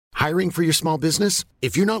Hiring for your small business?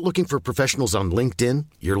 If you're not looking for professionals on LinkedIn,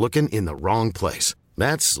 you're looking in the wrong place.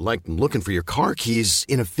 That's like looking for your car keys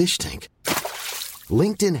in a fish tank.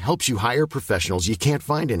 LinkedIn helps you hire professionals you can't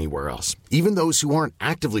find anywhere else, even those who aren't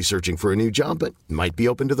actively searching for a new job but might be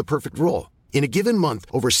open to the perfect role. In a given month,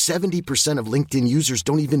 over 70% of LinkedIn users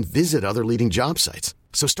don't even visit other leading job sites.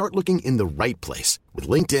 So start looking in the right place. With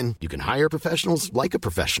LinkedIn, you can hire professionals like a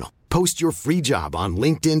professional. Post your free job on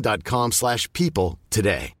linkedin.com/people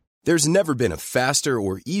today. There's never been a faster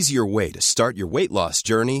or easier way to start your weight loss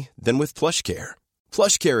journey than with PlushCare.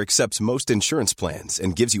 PlushCare accepts most insurance plans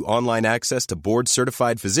and gives you online access to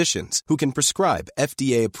board-certified physicians who can prescribe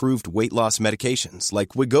FDA-approved weight loss medications like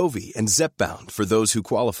Wegovy and Zepbound for those who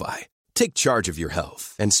qualify. Take charge of your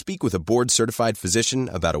health and speak with a board-certified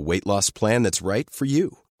physician about a weight loss plan that's right for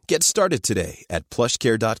you. Get started today at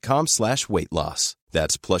plushcare.com/weight loss.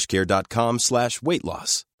 That's plushcare.com/weight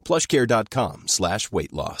loss.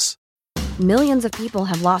 plushcare.com/weight loss. Millions of people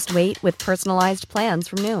have lost weight with personalized plans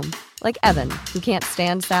from Noom. Like Evan, who can't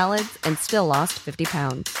stand salads and still lost 50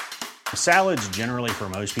 pounds. Salads generally for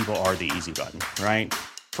most people are the easy button, right?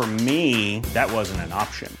 For me, that wasn't an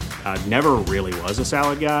option. I never really was a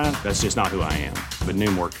salad guy. That's just not who I am. But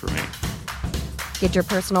Noom worked for me. Get your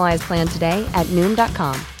personalized plan today at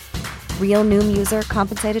Noom.com. Real Noom user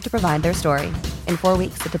compensated to provide their story. In 4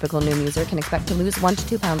 weeks, the typical Noom user can expect to lose 1 to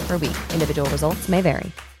 2 pounds per week. Individual results may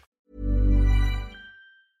vary.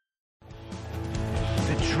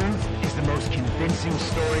 The truth is the most convincing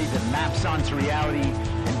story that maps onto reality,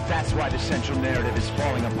 and that's why the central narrative is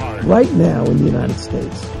falling apart. Right now in the United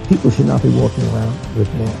States, people should not be walking around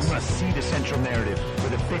with masks. We must see the central narrative for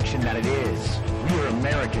the fiction that it is. We are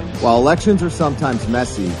Americans. While elections are sometimes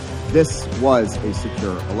messy, this was a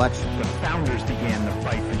secure election. The founders began the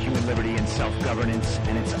fight for human liberty and self-governance,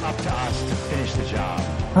 and it's up to us to finish the job.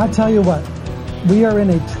 I tell you what, we are in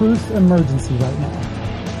a truth emergency right now.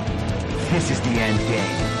 This is the end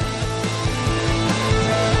game.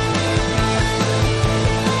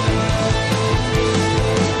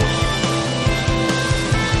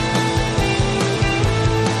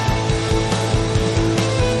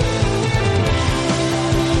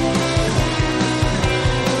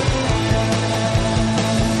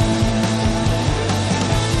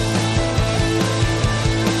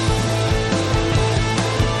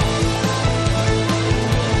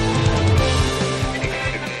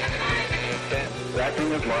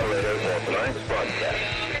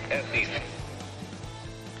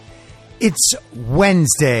 It's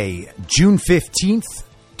Wednesday, June 15th,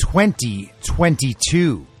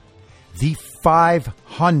 2022, the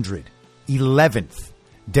 511th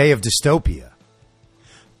day of dystopia.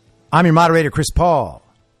 I'm your moderator, Chris Paul.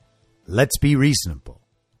 Let's be reasonable.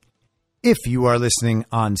 If you are listening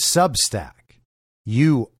on Substack,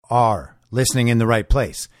 you are listening in the right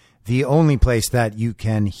place. The only place that you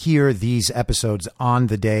can hear these episodes on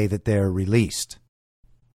the day that they're released.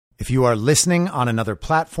 If you are listening on another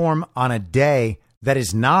platform on a day that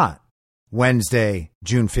is not Wednesday,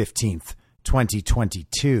 June 15th,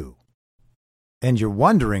 2022, and you're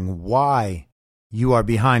wondering why you are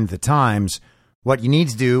behind the times, what you need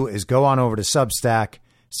to do is go on over to Substack,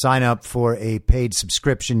 sign up for a paid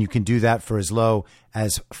subscription. You can do that for as low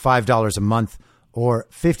as $5 a month or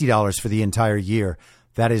 $50 for the entire year.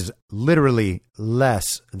 That is literally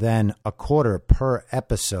less than a quarter per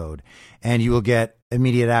episode, and you will get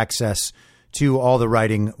immediate access to all the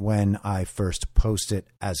writing when I first post it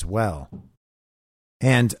as well.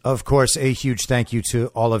 And of course, a huge thank you to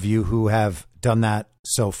all of you who have done that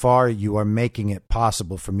so far. You are making it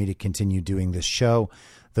possible for me to continue doing this show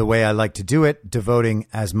the way I like to do it, devoting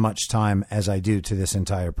as much time as I do to this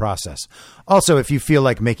entire process. Also, if you feel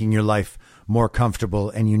like making your life more comfortable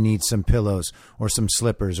and you need some pillows or some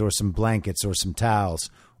slippers or some blankets or some towels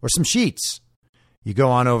or some sheets, you go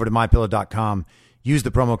on over to mypillow.com, use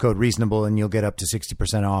the promo code reasonable, and you'll get up to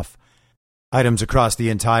 60% off items across the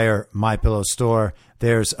entire MyPillow store.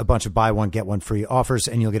 There's a bunch of buy one, get one free offers,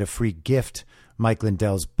 and you'll get a free gift, Mike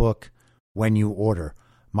Lindell's book, when you order.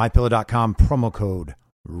 MyPillow.com, promo code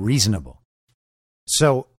reasonable.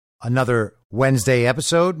 So another Wednesday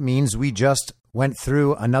episode means we just went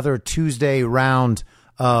through another Tuesday round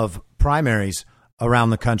of primaries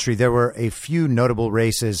around the country. There were a few notable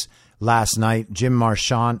races last night. Jim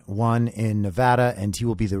Marchant won in Nevada, and he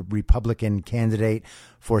will be the Republican candidate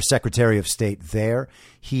for Secretary of State there.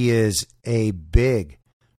 He is a big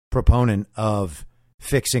proponent of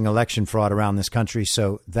fixing election fraud around this country,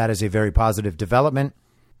 so that is a very positive development.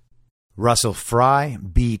 Russell Fry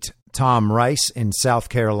beat Tom Rice in South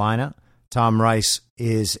Carolina. Tom Rice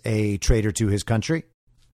is a traitor to his country.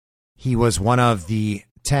 He was one of the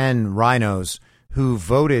 10 rhinos who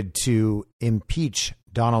voted to impeach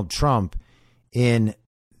Donald Trump in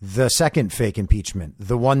the second fake impeachment,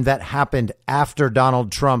 the one that happened after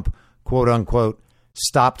Donald Trump, quote unquote,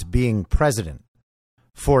 stopped being president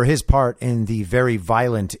for his part in the very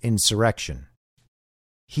violent insurrection.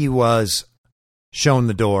 He was shown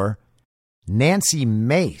the door. Nancy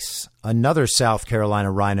Mace, another South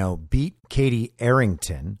Carolina rhino, beat Katie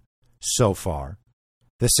Arrington so far,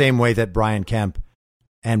 the same way that Brian Kemp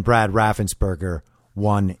and Brad Raffensperger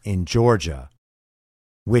won in Georgia,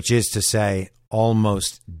 which is to say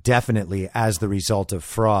almost definitely as the result of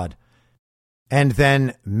fraud. And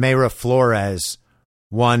then Mayra Flores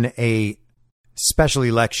won a special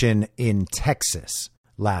election in Texas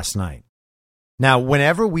last night. Now,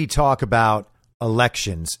 whenever we talk about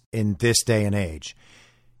elections in this day and age,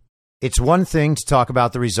 it's one thing to talk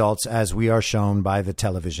about the results as we are shown by the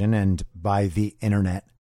television and by the internet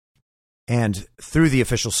and through the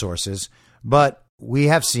official sources, but we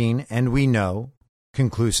have seen and we know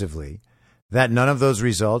conclusively that none of those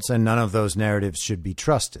results and none of those narratives should be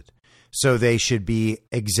trusted. So they should be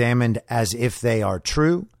examined as if they are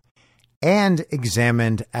true and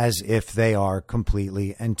examined as if they are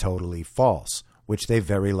completely and totally false, which they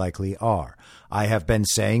very likely are. I have been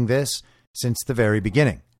saying this since the very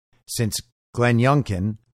beginning, since Glenn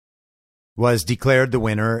Youngkin was declared the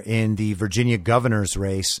winner in the Virginia governor's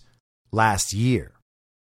race last year.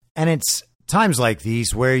 And it's times like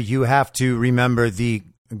these where you have to remember the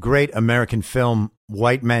great American film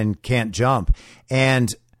White Men Can't Jump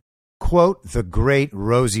and quote the great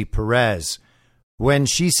Rosie Perez when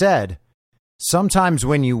she said, "Sometimes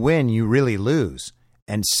when you win, you really lose.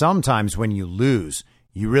 And sometimes when you lose,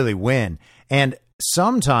 you really win. And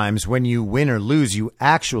sometimes when you win or lose, you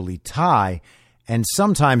actually tie. And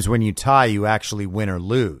sometimes when you tie, you actually win or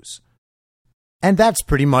lose." And that's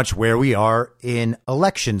pretty much where we are in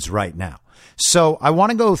elections right now. So I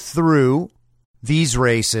want to go through these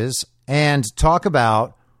races and talk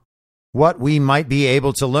about what we might be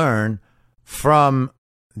able to learn from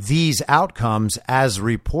these outcomes as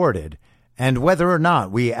reported and whether or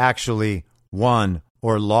not we actually won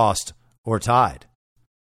or lost or tied.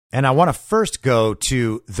 And I want to first go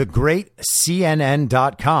to the great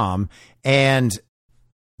CNN.com and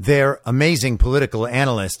their amazing political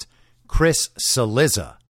analyst, Chris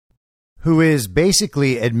Cillizza, who is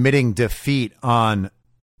basically admitting defeat on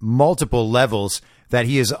multiple levels that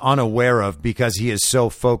he is unaware of because he is so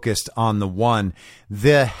focused on the one.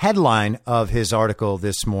 The headline of his article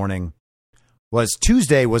this morning was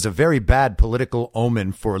 "Tuesday was a very bad political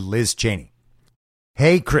omen for Liz Cheney."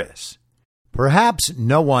 Hey, Chris, perhaps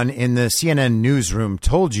no one in the CNN newsroom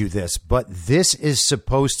told you this, but this is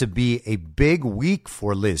supposed to be a big week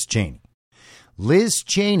for Liz Cheney. Liz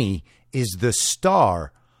Cheney is the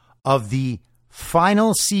star of the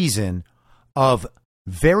final season of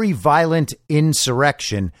Very Violent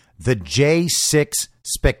Insurrection, the J6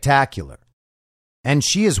 Spectacular. And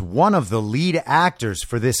she is one of the lead actors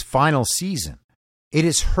for this final season. It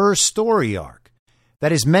is her story arc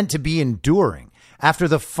that is meant to be enduring. After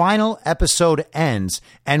the final episode ends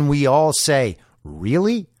and we all say,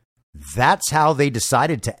 really? That's how they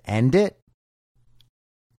decided to end it?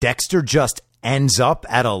 Dexter just ends up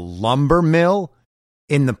at a lumber mill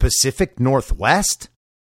in the Pacific Northwest?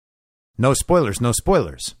 No spoilers, no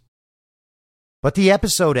spoilers. But the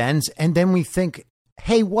episode ends and then we think,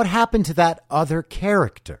 hey, what happened to that other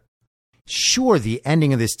character? Sure, the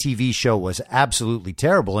ending of this TV show was absolutely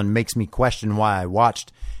terrible and makes me question why I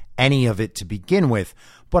watched any of it to begin with.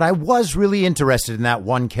 But I was really interested in that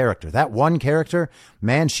one character. That one character,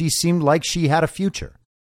 man, she seemed like she had a future.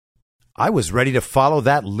 I was ready to follow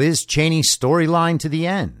that Liz Cheney storyline to the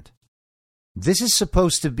end. This is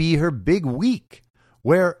supposed to be her big week,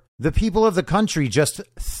 where the people of the country just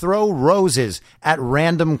throw roses at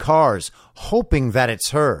random cars, hoping that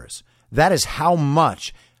it's hers. That is how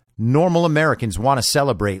much normal Americans want to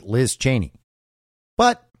celebrate Liz Cheney.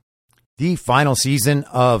 But the final season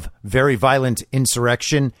of Very Violent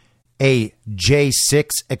Insurrection, a J6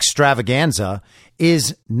 extravaganza,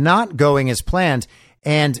 is not going as planned,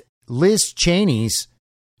 and Liz Cheney's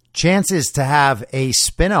chances to have a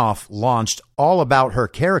spinoff launched all about her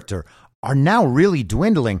character are now really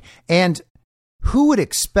dwindling. And who would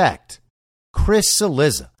expect Chris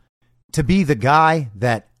Cillizza to be the guy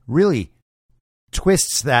that really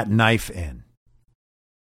twists that knife in?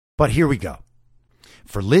 But here we go.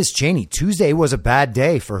 For Liz Cheney, Tuesday was a bad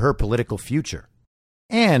day for her political future.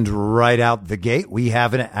 And right out the gate, we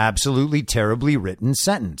have an absolutely terribly written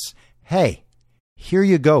sentence. Hey, here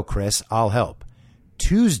you go, Chris. I'll help.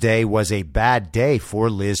 Tuesday was a bad day for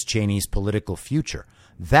Liz Cheney's political future.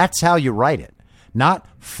 That's how you write it. Not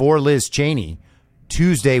for Liz Cheney,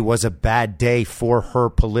 Tuesday was a bad day for her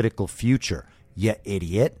political future, you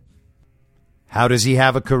idiot. How does he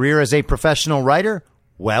have a career as a professional writer?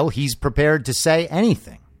 Well, he's prepared to say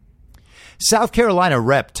anything. South Carolina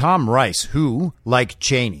Rep. Tom Rice, who, like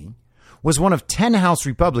Cheney, was one of 10 House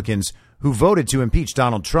Republicans who voted to impeach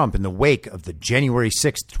Donald Trump in the wake of the January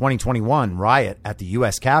 6, 2021 riot at the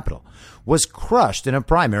U.S. Capitol, was crushed in a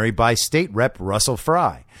primary by State Rep. Russell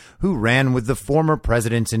Fry, who ran with the former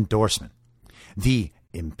president's endorsement. The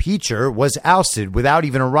impeacher was ousted without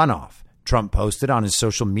even a runoff. Trump posted on his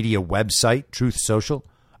social media website, Truth Social,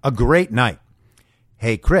 "A great night.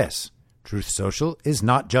 Hey, Chris, Truth Social is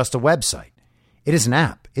not just a website. It is an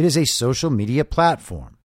app. It is a social media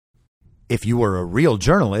platform. If you were a real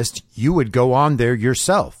journalist, you would go on there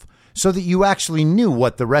yourself so that you actually knew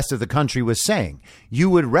what the rest of the country was saying. You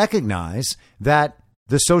would recognize that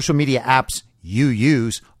the social media apps you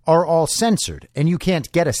use are all censored, and you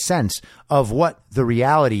can't get a sense of what the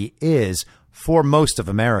reality is for most of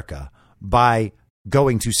America by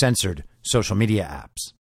going to censored social media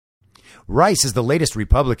apps." Rice is the latest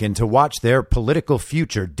Republican to watch their political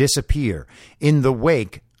future disappear in the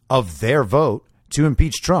wake of their vote to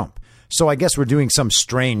impeach Trump. So I guess we're doing some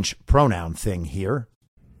strange pronoun thing here.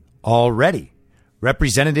 Already,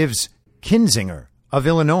 Representatives Kinzinger of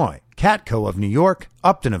Illinois, Katko of New York,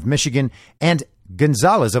 Upton of Michigan, and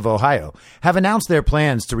Gonzalez of Ohio have announced their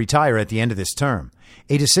plans to retire at the end of this term,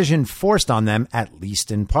 a decision forced on them, at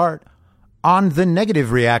least in part, on the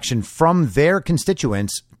negative reaction from their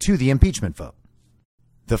constituents to the impeachment vote.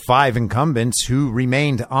 The 5 incumbents who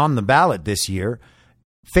remained on the ballot this year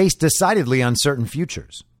face decidedly uncertain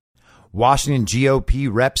futures. Washington GOP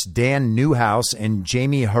reps Dan Newhouse and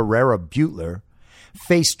Jamie Herrera Butler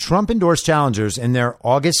face Trump-endorsed challengers in their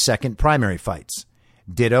August 2nd primary fights.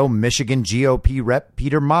 Ditto Michigan GOP Rep.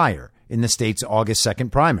 Peter Meyer in the state's August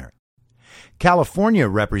 2nd primary. California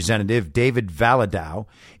Representative David Valadao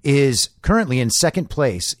is currently in second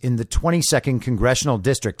place in the 22nd congressional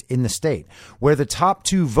district in the state, where the top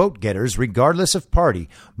 2 vote-getters, regardless of party,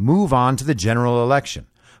 move on to the general election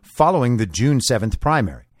following the June 7th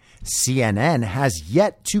primary. CNN has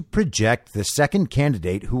yet to project the second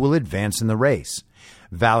candidate who will advance in the race.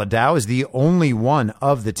 Valadao is the only one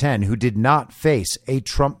of the 10 who did not face a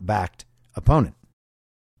Trump-backed opponent.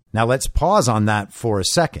 Now let's pause on that for a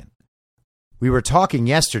second. We were talking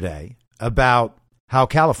yesterday about how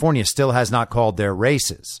California still has not called their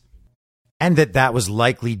races, and that was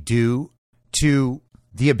likely due to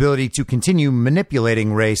the ability to continue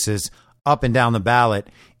manipulating races up and down the ballot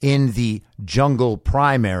in the jungle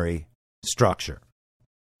primary structure.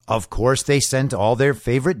 Of course, they sent all their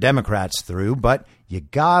favorite Democrats through, but you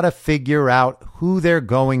gotta figure out who they're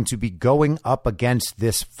going to be going up against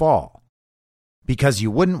this fall, because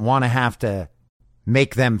you wouldn't want to have to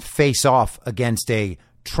make them face off against a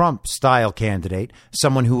Trump-style candidate,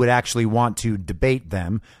 someone who would actually want to debate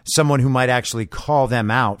them, someone who might actually call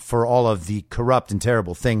them out for all of the corrupt and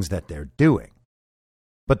terrible things that they're doing.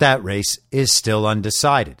 But that race is still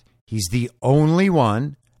undecided. He's the only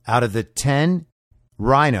one out of the 10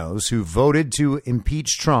 rhinos who voted to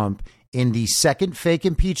impeach Trump in the second fake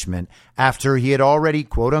impeachment after he had already,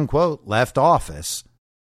 quote unquote, left office,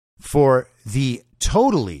 for the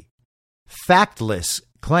totally factless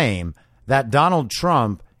claim that Donald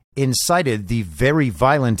Trump incited the very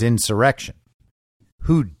violent insurrection,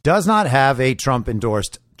 who does not have a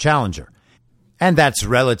Trump-endorsed challenger. And that's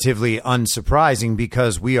relatively unsurprising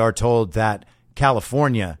because we are told that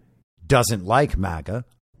California doesn't like MAGA.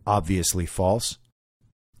 Obviously false.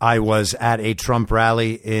 I was at a Trump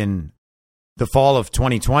rally in the fall of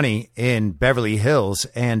 2020 in Beverly Hills,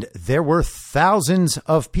 and there were thousands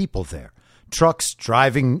of people there. Trucks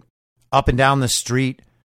driving up and down the street,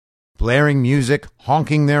 blaring music,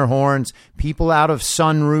 honking their horns, people out of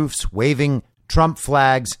sunroofs waving Trump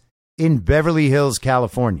flags in Beverly Hills,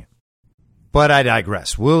 California. But I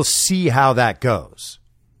digress. We'll see how that goes.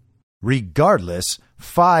 Regardless,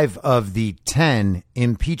 5 of the 10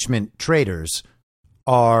 impeachment traitors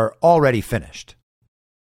are already finished.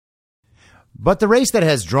 But the race that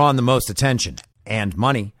has drawn the most attention and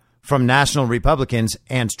money from national Republicans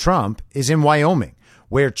and Trump is in Wyoming,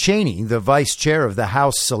 where Cheney, the vice chair of the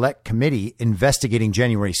House Select Committee investigating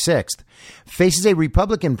January 6th, faces a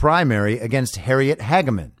Republican primary against Harriet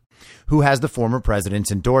Hageman, who has the former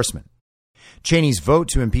president's endorsement. Cheney's vote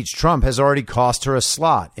to impeach Trump has already cost her a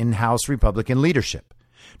slot in House Republican leadership.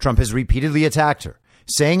 Trump has repeatedly attacked her,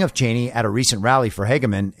 saying of Cheney at a recent rally for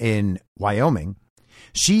Hageman in Wyoming,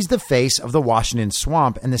 "She's the face of the Washington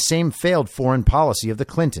swamp and the same failed foreign policy of the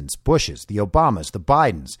Clintons, Bushes, the Obamas, the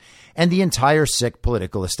Bidens, and the entire sick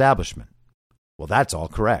political establishment." Well, that's all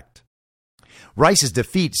correct. Rice's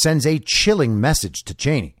defeat sends a chilling message to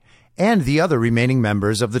Cheney and the other remaining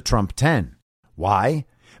members of the Trump 10. Why?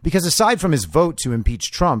 Because aside from his vote to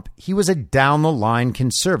impeach Trump, he was a down-the-line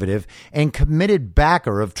conservative and committed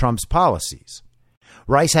backer of Trump's policies.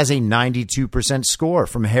 Rice has a 92% score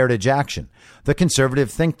from Heritage Action, the conservative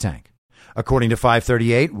think tank. According to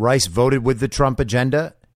 538, Rice voted with the Trump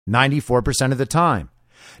agenda 94% of the time.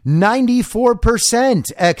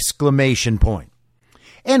 94%! Exclamation point.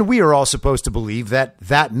 And we are all supposed to believe that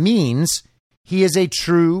that means he is a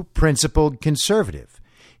true principled conservative.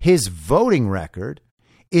 His voting record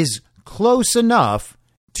is close enough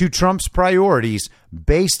to Trump's priorities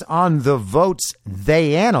based on the votes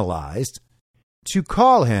they analyzed to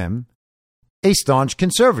call him a staunch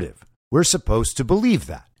conservative. We're supposed to believe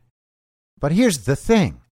that. But here's the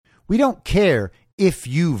thing. We don't care if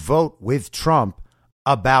you vote with Trump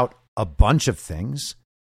about a bunch of things.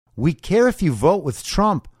 We care if you vote with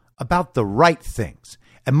Trump about the right things.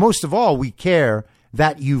 And most of all, we care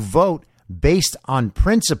that you vote based on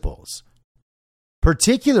principles,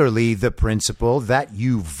 particularly the principle that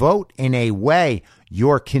you vote in a way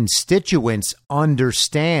your constituents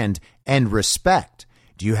understand and respect.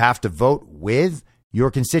 Do you have to vote with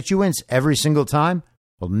your constituents every single time?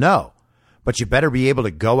 Well, no, but you better be able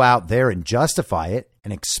to go out there and justify it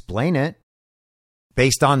and explain it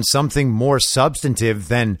based on something more substantive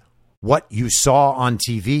than what you saw on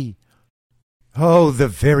TV. Oh, the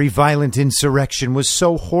very violent insurrection was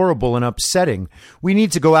so horrible and upsetting. We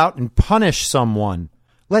need to go out and punish someone.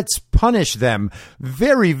 Let's punish them.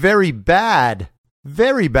 Very, very bad.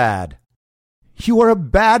 Very bad. You are a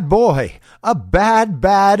bad boy. A bad,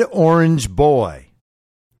 bad orange boy.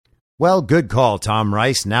 Well, good call, Tom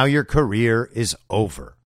Rice. Now your career is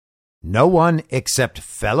over. No one except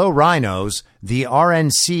fellow rhinos, the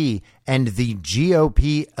RNC, and the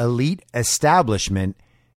GOP elite establishment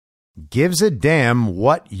gives a damn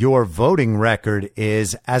what your voting record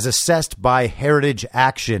is as assessed by Heritage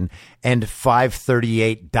Action and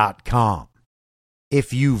 538.com.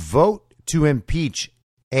 If you vote to impeach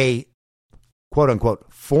a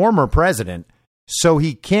quote-unquote former president so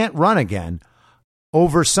he can't run again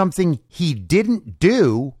over something he didn't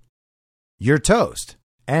do, you're toast.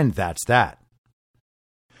 And that's that.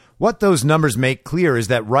 What those numbers make clear is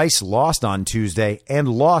that Rice lost on Tuesday and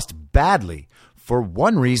lost badly for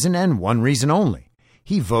one reason and one reason only.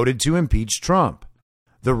 He voted to impeach Trump.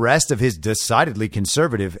 The rest of his decidedly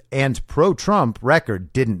conservative and pro-Trump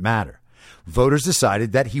record didn't matter. Voters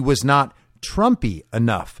decided that he was not Trumpy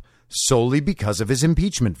enough solely because of his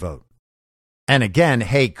impeachment vote. And again,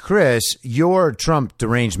 hey, Chris, your Trump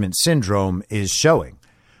derangement syndrome is showing.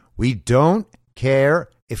 We don't care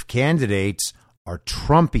if candidates are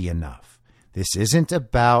Trumpy enough. This isn't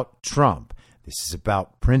about Trump. This is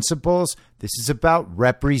about principles. This is about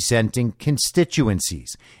representing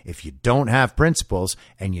constituencies. If you don't have principles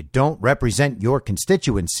and you don't represent your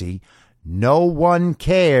constituency, no one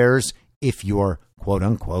cares if you're quote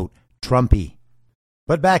unquote Trumpy.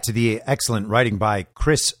 But back to the excellent writing by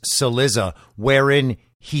Chris Cillizza, wherein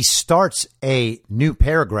he starts a new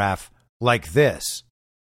paragraph like this,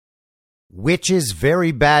 which is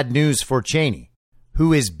very bad news for Cheney,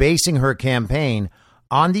 who is basing her campaign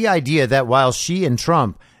on the idea that while she and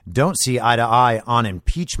Trump don't see eye to eye on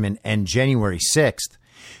impeachment and January 6th,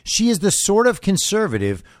 she is the sort of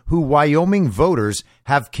conservative who Wyoming voters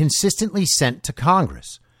have consistently sent to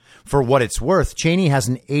Congress. For what it's worth, Cheney has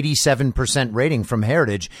an 87% rating from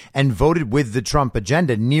Heritage and voted with the Trump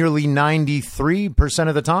agenda nearly 93%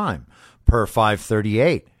 of the time, per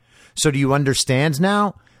 538. So do you understand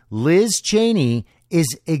now? Liz Cheney is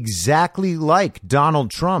exactly like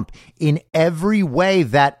Donald Trump in every way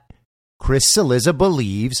that Chris Cillizza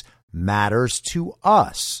believes matters to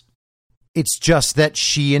us. It's just that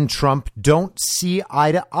she and Trump don't see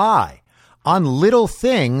eye to eye on little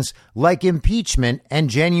things like impeachment and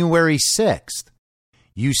January 6th.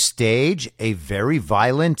 You stage a very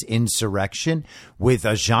violent insurrection with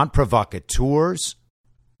agents provocateurs.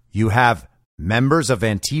 You have members of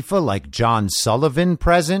Antifa like John Sullivan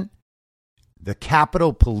present. The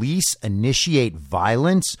Capitol Police initiate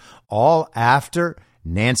violence all after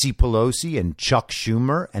Nancy Pelosi and Chuck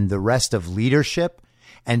Schumer and the rest of leadership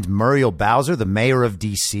and Muriel Bowser, the mayor of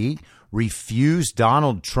D.C., refused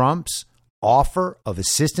Donald Trump's offer of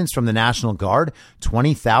assistance from the National Guard,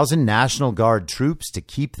 20,000 National Guard troops to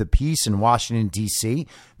keep the peace in Washington, D.C.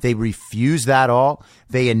 They refuse that all.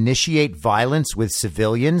 They initiate violence with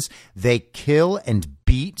civilians. They kill and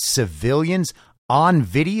beat civilians on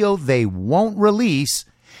video they won't release.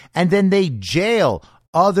 And then they jail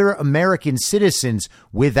other American citizens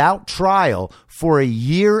without trial for a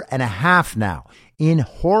year and a half now, in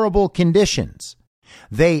horrible conditions.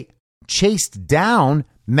 They chased down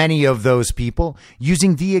many of those people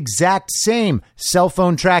using the exact same cell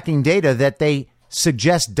phone tracking data that they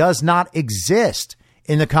suggest does not exist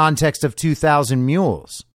in the context of 2,000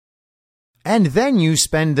 Mules. And then you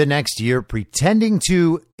spend the next year pretending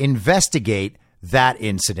to investigate that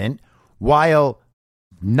incident while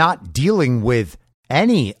not dealing with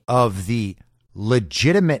any of the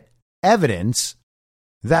legitimate evidence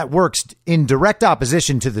that works in direct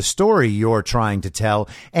opposition to the story you're trying to tell.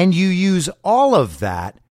 And you use all of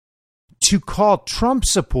that to call Trump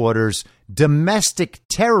supporters domestic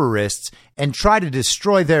terrorists and try to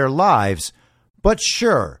destroy their lives. But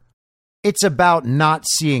sure, it's about not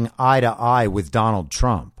seeing eye to eye with Donald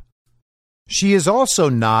Trump. She is also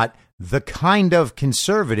not the kind of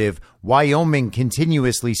conservative Wyoming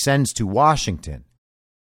continuously sends to Washington.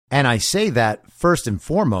 And I say that first and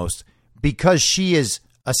foremost because she is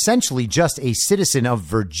essentially just a citizen of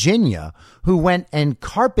Virginia who went and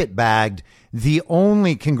carpetbagged the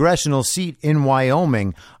only congressional seat in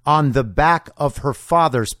Wyoming on the back of her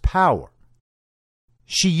father's power.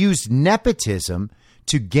 She used nepotism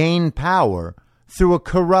to gain power through a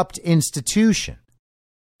corrupt institution.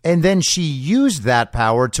 And then she used that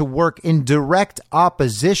power to work in direct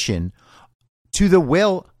opposition to the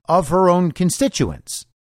will of her own constituents.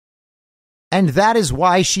 And that is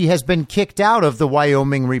why she has been kicked out of the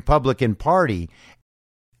Wyoming Republican Party.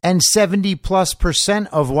 And 70+%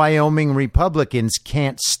 of Wyoming Republicans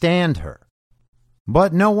can't stand her.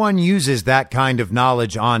 But no one uses that kind of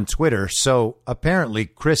knowledge on Twitter, so apparently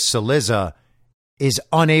Chris Cillizza is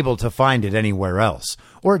unable to find it anywhere else,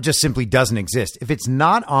 or it just simply doesn't exist. If it's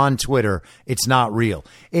not on Twitter, it's not real.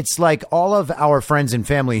 It's like all of our friends and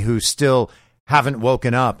family who still haven't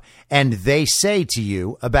woken up, and they say to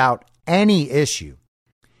you about any issue,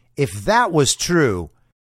 if that was true,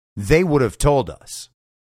 they would have told us.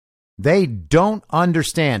 They don't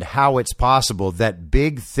understand how it's possible that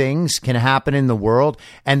big things can happen in the world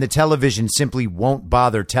and the television simply won't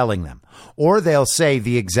bother telling them. Or they'll say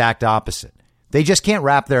the exact opposite. They just can't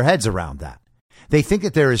wrap their heads around that. They think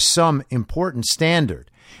that there is some important standard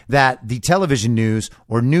that the television news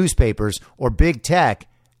or newspapers or big tech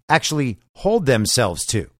actually hold themselves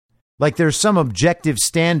to. Like there's some objective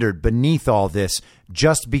standard beneath all this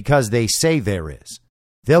just because they say there is.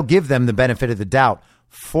 They'll give them the benefit of the doubt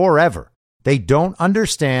forever. They don't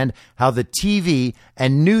understand how the TV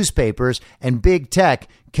and newspapers and big tech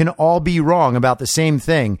can all be wrong about the same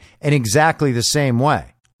thing in exactly the same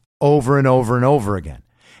way, over and over and over again,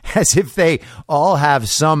 as if they all have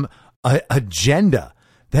some agenda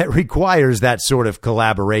that requires that sort of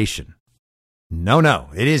collaboration. No,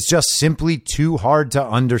 it is just simply too hard to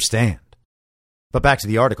understand. But back to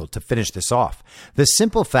the article to finish this off. The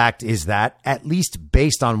simple fact is that, at least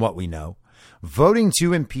based on what we know, voting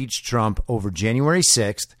to impeach Trump over January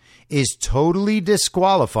 6th is totally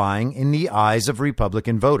disqualifying in the eyes of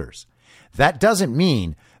Republican voters. That doesn't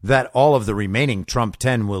mean that all of the remaining Trump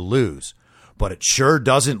 10 will lose, but it sure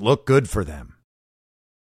doesn't look good for them.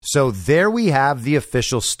 So there we have the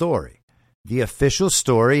official story. The official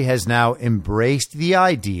story has now embraced the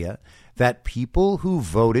idea that people who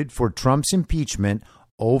voted for Trump's impeachment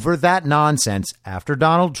over that nonsense after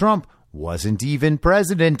Donald Trump wasn't even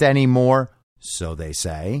president anymore, so they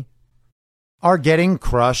say, are getting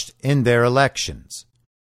crushed in their elections.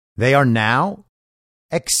 They are now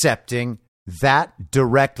accepting that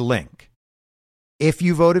direct link. If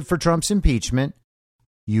you voted for Trump's impeachment,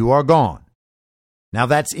 you are gone. Now,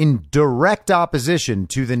 that's in direct opposition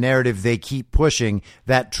to the narrative they keep pushing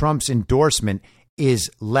that Trump's endorsement is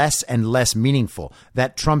less and less meaningful,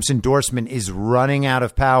 that Trump's endorsement is running out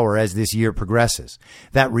of power as this year progresses,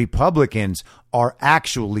 that Republicans are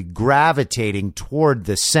actually gravitating toward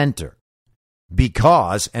the center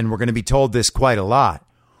because, and we're going to be told this quite a lot,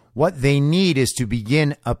 what they need is to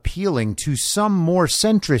begin appealing to some more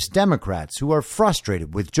centrist Democrats who are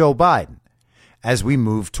frustrated with Joe Biden as we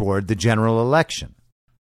move toward the general election.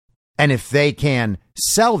 And if they can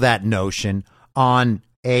sell that notion on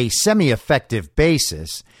a semi-effective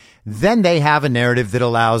basis, then they have a narrative that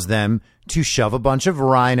allows them to shove a bunch of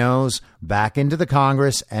rhinos back into the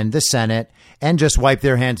Congress and the Senate and just wipe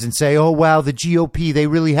their hands and say, oh, wow, the GOP, they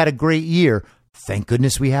really had a great year. Thank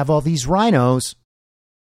goodness we have all these rhinos.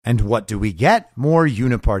 And what do we get? More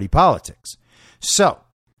uniparty politics. So,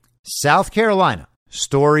 South Carolina,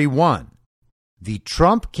 story one. The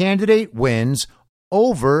Trump candidate wins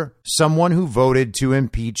over someone who voted to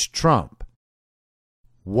impeach Trump.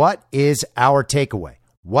 What is our takeaway?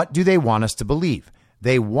 What do they want us to believe?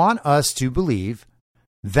 They want us to believe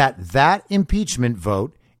that that impeachment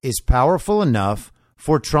vote is powerful enough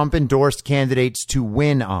for Trump-endorsed candidates to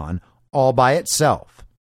win on all by itself.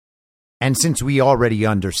 And since we already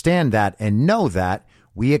understand that and know that,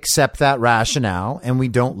 we accept that rationale and we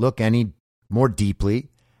don't look any more deeply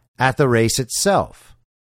at the race itself.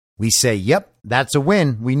 We say, yep, that's a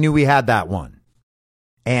win. We knew we had that one.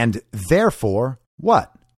 And therefore,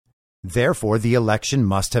 what? Therefore, the election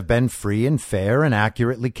must have been free and fair and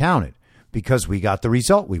accurately counted because we got the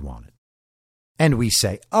result we wanted. And we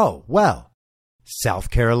say, oh, well, South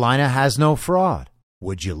Carolina has no fraud.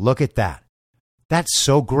 Would you look at that? That's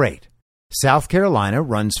so great. South Carolina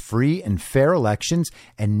runs free and fair elections,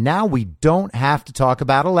 and now we don't have to talk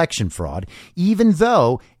about election fraud, even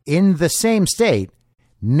though in the same state,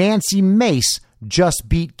 Nancy Mace just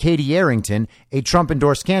beat Katie Arrington, a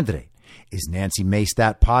Trump-endorsed candidate. Is Nancy Mace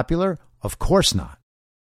that popular? Of course not.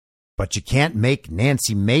 But you can't make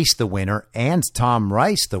Nancy Mace the winner and Tom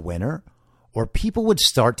Rice the winner, or people would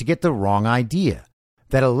start to get the wrong idea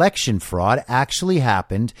that election fraud actually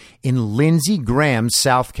happened in Lindsey Graham's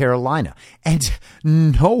South Carolina. And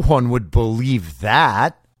no one would believe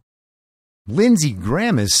that. Lindsey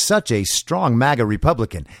Graham is such a strong MAGA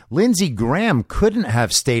Republican. Lindsey Graham couldn't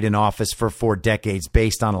have stayed in office for 4 decades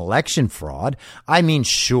based on election fraud. I mean,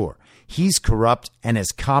 sure, he's corrupt and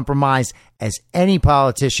as compromised as any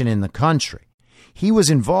politician in the country. He was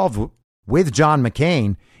involved with John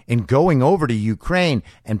McCain in going over to Ukraine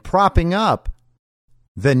and propping up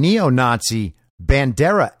the neo-Nazi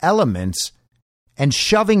Bandera elements and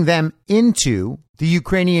shoving them into the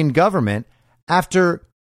Ukrainian government after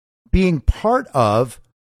being part of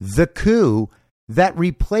the coup that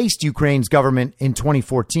replaced Ukraine's government in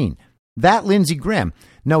 2014. That Lindsey Graham,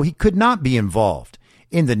 no, he could not be involved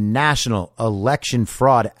in the national election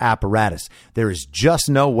fraud apparatus. There is just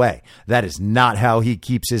no way. That is not how he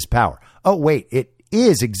keeps his power. Oh, wait, it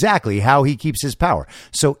is exactly how he keeps his power.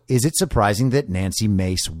 So is it surprising that Nancy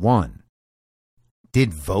Mace won?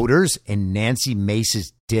 Did voters in Nancy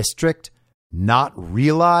Mace's district not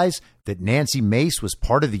realize that Nancy Mace was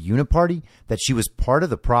part of the Uniparty, that she was part of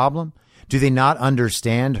the problem? Do they not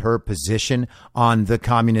understand her position on the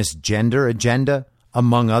communist gender agenda,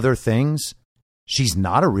 among other things? She's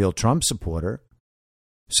not a real Trump supporter.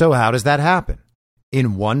 So how does that happen?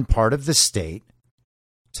 In one part of the state,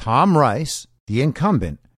 Tom Rice, the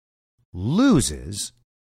incumbent, loses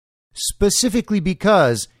specifically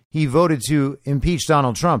because he voted to impeach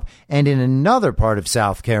Donald Trump. And in another part of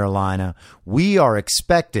South Carolina, we are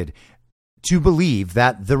expected to believe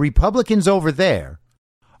that the Republicans over there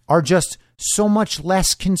are just so much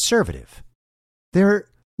less conservative. They're,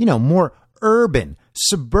 more urban,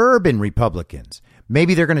 suburban Republicans.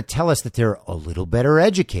 Maybe they're going to tell us that they're a little better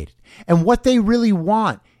educated. And what they really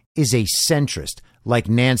want is a centrist like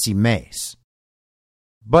Nancy Mace.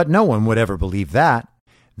 But no one would ever believe that.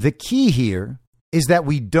 The key here is that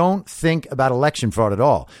we don't think about election fraud at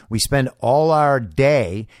all. We spend all our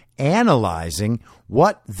day analyzing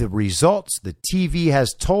what the results the TV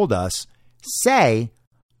has told us say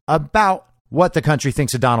about what the country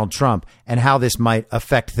thinks of Donald Trump and how this might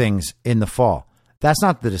affect things in the fall. That's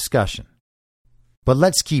not the discussion. But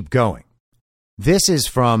let's keep going. This is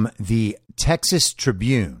from the Texas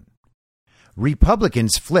Tribune.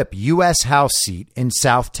 Republicans flip U.S. House seat in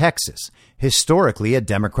South Texas, historically a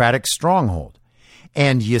Democratic stronghold.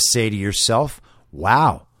 And you say to yourself,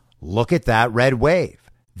 wow, look at that red wave.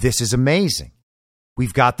 This is amazing.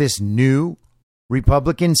 We've got this new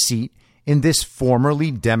Republican seat in this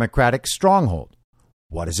formerly Democratic stronghold.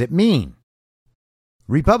 What does it mean?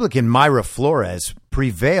 Republican Mayra Flores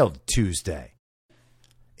prevailed Tuesday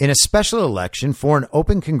in a special election for an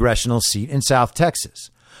open congressional seat in South Texas,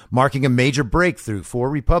 marking a major breakthrough for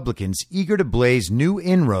Republicans eager to blaze new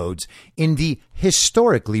inroads in the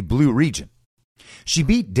historically blue region. She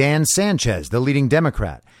beat Dan Sanchez, the leading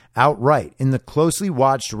Democrat, outright in the closely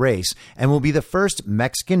watched race and will be the first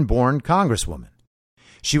Mexican-born congresswoman.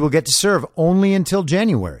 She will get to serve only until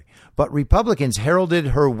January, but Republicans heralded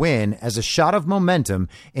her win as a shot of momentum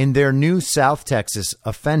in their new South Texas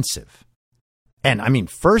offensive. And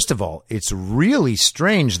first of all, it's really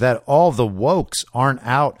strange that all the wokes aren't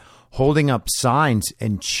out holding up signs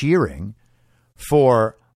and cheering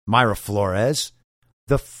for Mayra Flores,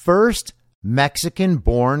 the first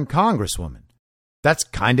Mexican-born congresswoman. That's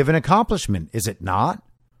kind of an accomplishment, is it not?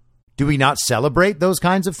 Do we not celebrate those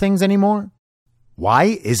kinds of things anymore?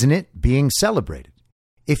 Why isn't it being celebrated?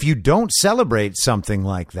 If you don't celebrate something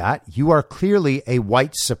like that, you are clearly a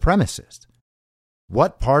white supremacist.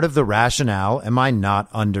 What part of the rationale am I not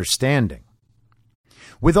understanding?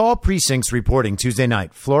 With all precincts reporting Tuesday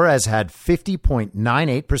night, Flores had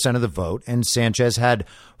 50.98% of the vote and Sanchez had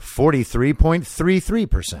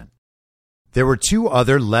 43.33%. There were two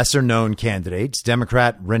other lesser-known candidates,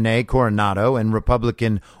 Democrat Rene Coronado and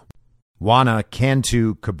Republican Juana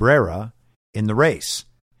Cantu Cabrera, in the race.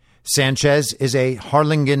 Sanchez is a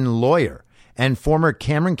Harlingen lawyer and former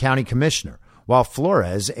Cameron County commissioner, while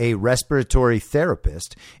Flores, a respiratory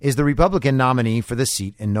therapist, is the Republican nominee for the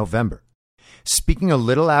seat in November. Speaking a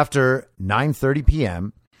little after 9:30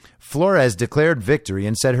 p.m., Flores declared victory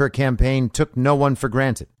and said her campaign took no one for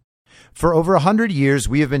granted. For over 100 years,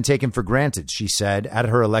 we have been taken for granted, she said at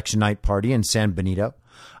her election night party in San Benito.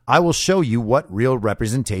 I will show you what real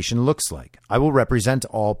representation looks like. I will represent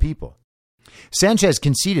all people. Sanchez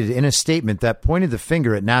conceded in a statement that pointed the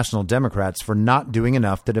finger at national Democrats for not doing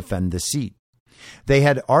enough to defend the seat. They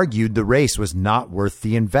had argued the race was not worth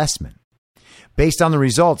the investment. Based on the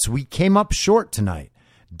results, we came up short tonight,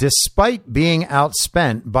 despite being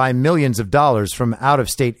outspent by millions of dollars from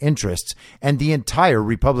out-of-state interests and the entire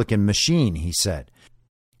Republican machine, he said.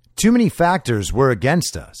 Too many factors were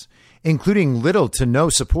against us, including little to no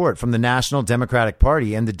support from the National Democratic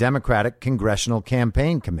Party and the Democratic Congressional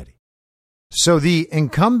Campaign Committee. So the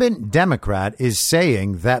incumbent Democrat is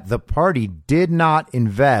saying that the party did not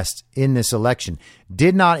invest in this election,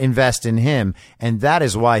 did not invest in him, and that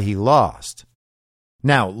is why he lost.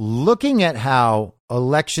 Now, looking at how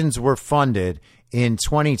elections were funded in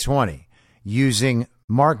 2020 using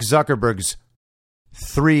Mark Zuckerberg's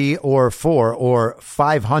 $3 or $4 or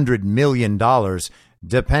 $500 million,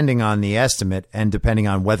 depending on the estimate and depending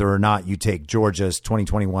on whether or not you take Georgia's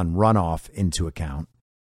 2021 runoff into account,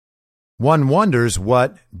 one wonders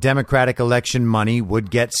what Democratic election money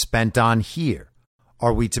would get spent on here.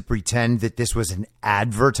 Are we to pretend that this was an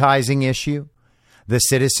advertising issue? The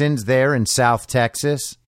citizens there in South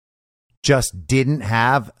Texas just didn't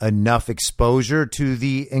have enough exposure to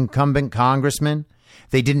the incumbent congressman.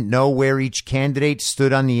 They didn't know where each candidate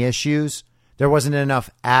stood on the issues. There wasn't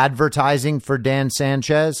enough advertising for Dan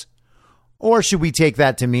Sanchez. Or should we take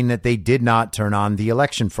that to mean that they did not turn on the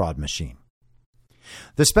election fraud machine?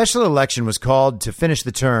 The special election was called to finish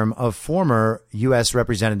the term of former U.S.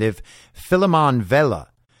 Representative Philemon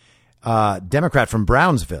Vela, Democrat from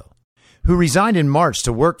Brownsville, who resigned in March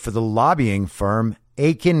to work for the lobbying firm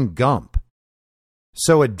Aiken Gump.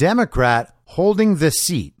 So a Democrat holding the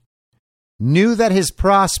seat knew that his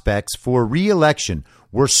prospects for re-election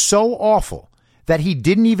were so awful that he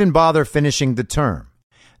didn't even bother finishing the term.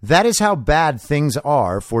 That is how bad things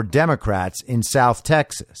are for Democrats in South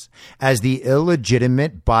Texas, as the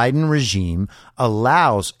illegitimate Biden regime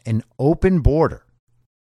allows an open border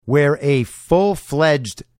where a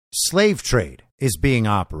full-fledged slave trade is being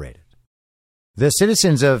operated. The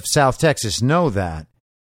citizens of South Texas know that,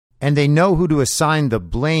 and they know who to assign the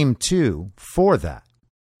blame to for that.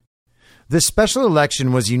 The special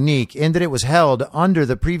election was unique in that it was held under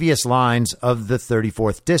the previous lines of the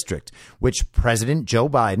 34th District, which President Joe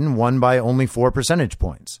Biden won by only 4 percentage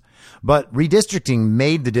points. But redistricting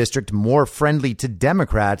made the district more friendly to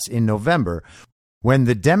Democrats in November, when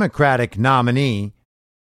the Democratic nominee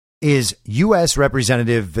is U.S.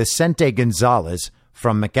 Representative Vicente Gonzalez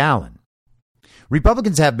from McAllen.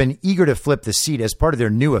 Republicans have been eager to flip the seat as part of their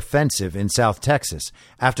new offensive in South Texas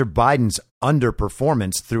after Biden's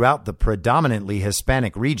underperformance throughout the predominantly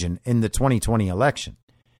Hispanic region in the 2020 election.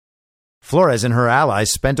 Flores and her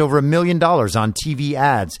allies spent over $1 million on TV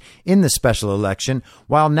ads in the special election,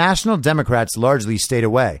 while national Democrats largely stayed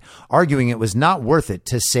away, arguing it was not worth it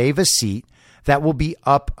to save a seat that will be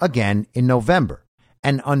up again in November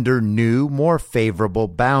and under new, more favorable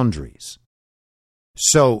boundaries.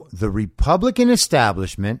 So the Republican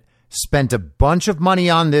establishment spent a bunch of money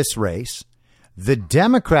on this race. The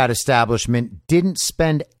Democrat establishment didn't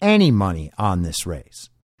spend any money on this race.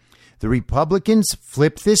 The Republicans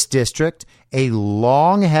flipped this district, a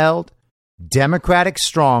long-held Democratic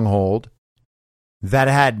stronghold that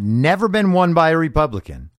had never been won by a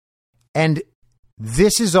Republican. And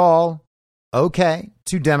this is all okay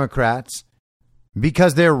to Democrats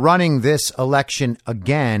because they're running this election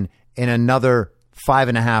again in another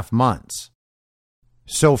 5.5 months.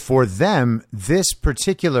 So for them, this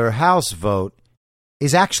particular House vote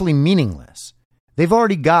is actually meaningless. They've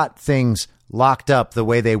already got things locked up the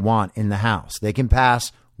way they want in the House. They can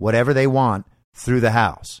pass whatever they want through the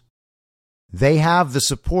House. They have the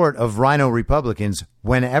support of Rhino Republicans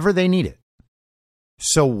whenever they need it.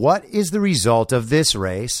 So what is the result of this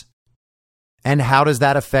race, and how does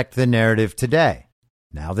that affect the narrative today?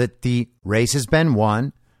 Now that the race has been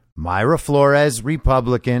won, Mayra Flores,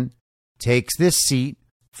 Republican, takes this seat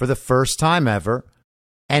for the first time ever,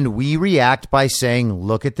 and we react by saying,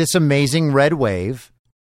 look at this amazing red wave.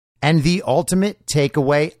 And the ultimate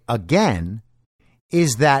takeaway, again,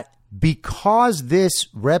 is that because this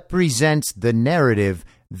represents the narrative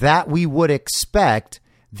that we would expect,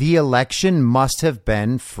 the election must have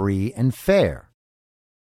been free and fair.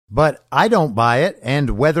 But I don't buy it,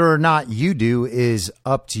 and whether or not you do is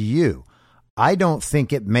up to you. I don't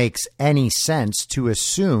think it makes any sense to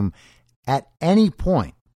assume at any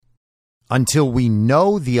point, until we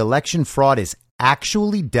know the election fraud is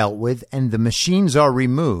actually dealt with and the machines are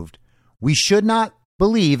removed, we should not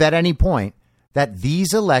believe at any point that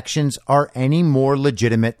these elections are any more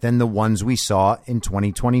legitimate than the ones we saw in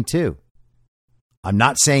 2022. I'm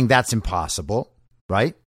not saying that's impossible,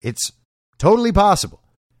 right? It's totally possible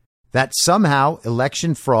that somehow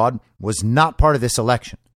election fraud was not part of this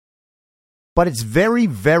election. But it's very,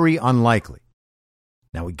 very unlikely.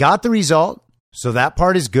 Now, we got the result, so that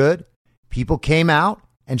part is good. People came out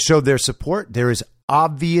and showed their support. There is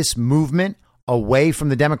obvious movement away from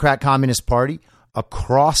the Democrat Communist Party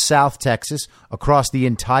across South Texas, across the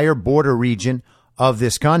entire border region of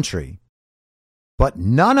this country. But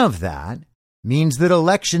none of that means that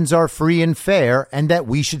elections are free and fair and that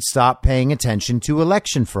we should stop paying attention to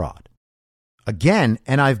election fraud. Again,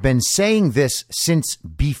 and I've been saying this since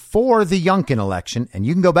before the Youngkin election, and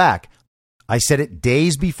you can go back, I said it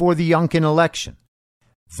days before the Youngkin election.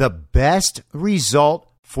 The best result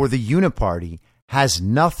for the Uniparty has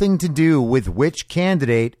nothing to do with which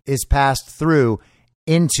candidate is passed through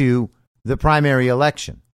into the primary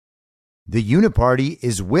election. The Uniparty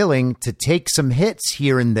is willing to take some hits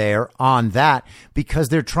here and there on that because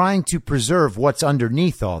they're trying to preserve what's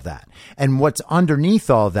underneath all that. And what's underneath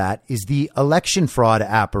all that is the election fraud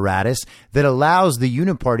apparatus that allows the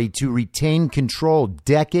Uniparty to retain control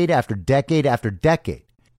decade after decade after decade.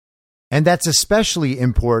 And that's especially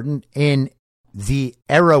important in the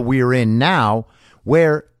era we're in now,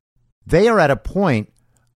 where they are at a point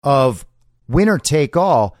of winner take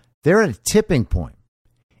all. They're at a tipping point.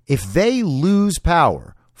 If they lose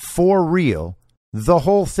power for real, the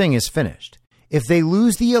whole thing is finished. If they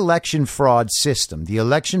lose the election fraud system, the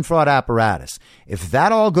election fraud apparatus, if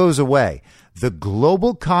that all goes away, the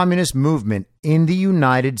global communist movement in the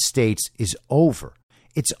United States is over.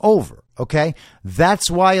 It's over. Okay,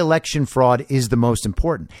 that's why election fraud is the most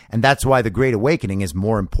important. And that's why the Great Awakening is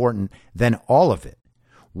more important than all of it.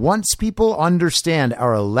 Once people understand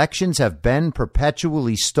our elections have been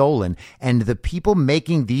perpetually stolen and the people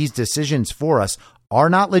making these decisions for us are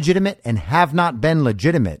not legitimate and have not been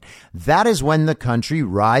legitimate, that is when the country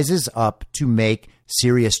rises up to make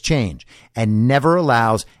serious change and never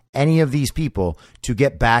allows any of these people to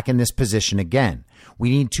get back in this position again. We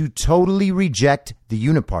need to totally reject the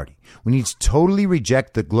Uniparty. We need to totally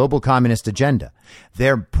reject the global communist agenda.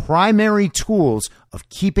 Their primary tools of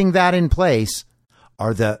keeping that in place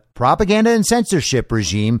are the propaganda and censorship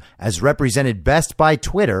regime, as represented best by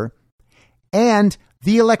Twitter, and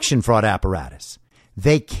the election fraud apparatus.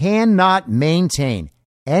 They cannot maintain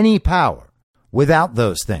any power without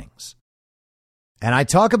those things. And I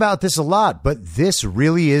talk about this a lot, but this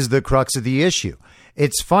really is the crux of the issue.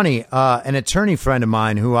 It's funny, an attorney friend of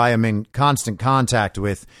mine who I am in constant contact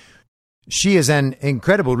with, she is an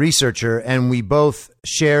incredible researcher, and we both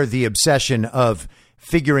share the obsession of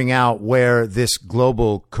figuring out where this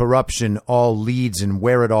global corruption all leads and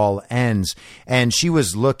where it all ends. And she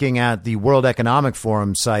was looking at the World Economic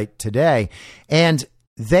Forum site today, and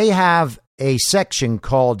they have a section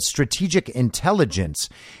called Strategic Intelligence.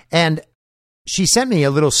 And she sent me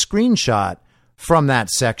a little screenshot from that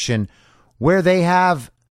section where they have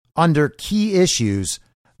under key issues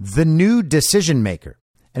the new decision maker.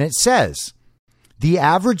 And it says, the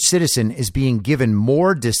average citizen is being given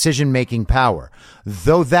more decision-making power,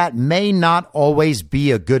 though that may not always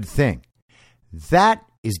be a good thing. That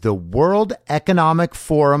is the World Economic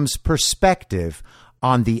Forum's perspective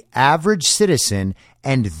on the average citizen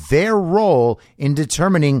and their role in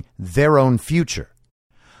determining their own future.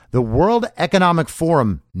 The World Economic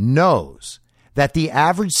Forum knows that the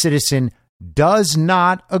average citizen does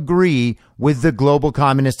not agree with the global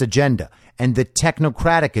communist agenda and the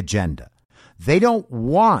technocratic agenda. They don't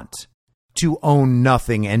want to own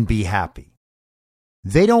nothing and be happy.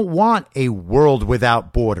 They don't want a world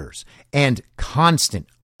without borders and constant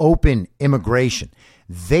open immigration.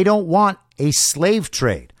 They don't want a slave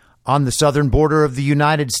trade on the southern border of the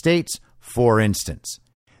United States, for instance.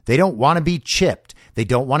 They don't want to be chipped. They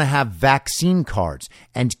don't want to have vaccine cards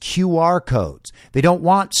and QR codes. They don't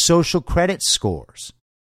want social credit scores.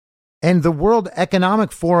 And the World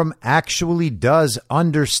Economic Forum actually does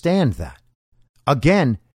understand that.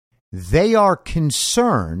 Again, they are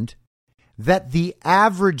concerned that the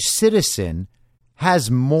average citizen has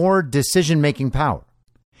more decision-making power.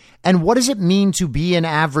 And what does it mean to be an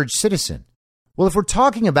average citizen? Well, if we're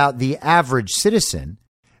talking about the average citizen,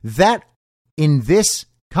 that in this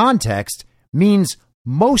context means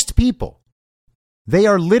most people. They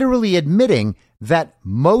are literally admitting that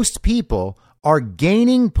most people are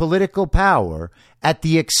gaining political power at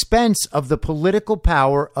the expense of the political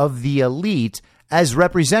power of the elite as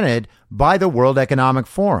represented by the World Economic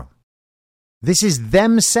Forum. This is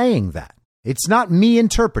them saying that. It's not me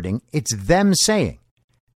interpreting, it's them saying.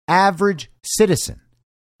 Average citizen.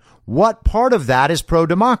 What part of that is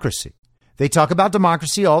pro-democracy? They talk about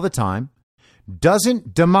democracy all the time.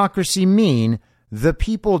 Doesn't democracy mean the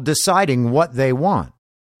people deciding what they want?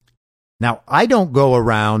 Now, I don't go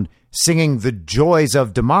around singing the joys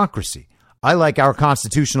of democracy. I like our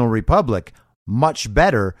constitutional republic much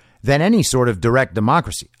better than any sort of direct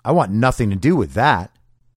democracy. I want nothing to do with that.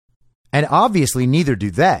 And obviously, neither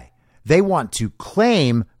do they. They want to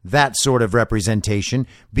claim that sort of representation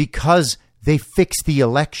because they fix the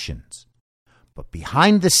elections. But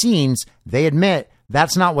behind the scenes, they admit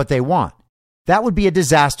that's not what they want. That would be a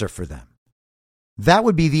disaster for them. That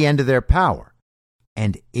would be the end of their power.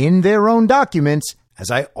 And in their own documents, as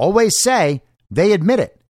I always say, they admit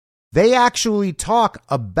it. They actually talk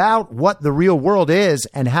about what the real world is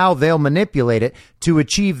and how they'll manipulate it to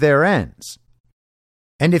achieve their ends.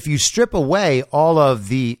 And if you strip away all of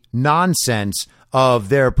the nonsense of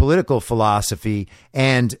their political philosophy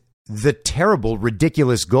and the terrible,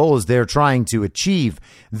 ridiculous goals they're trying to achieve,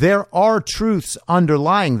 there are truths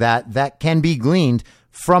underlying that can be gleaned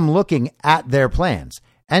from looking at their plans.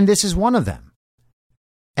 And this is one of them.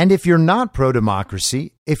 And if you're not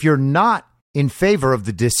pro-democracy, if you're not in favor of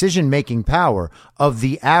the decision-making power of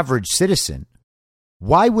the average citizen,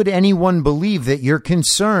 why would anyone believe that you're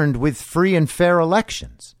concerned with free and fair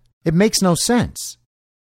elections? It makes no sense.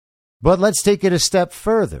 But let's take it a step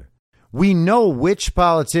further. We know which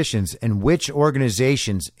politicians and which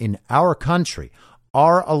organizations in our country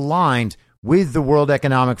are aligned with the World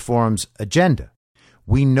Economic Forum's agenda.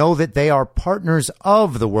 We know that they are partners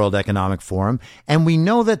of the World Economic Forum, and we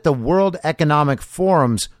know that the World Economic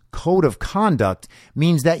Forum's code of conduct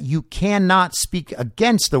means that you cannot speak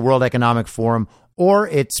against the World Economic Forum or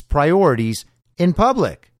its priorities in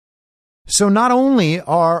public. So not only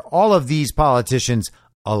are all of these politicians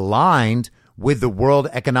aligned with the World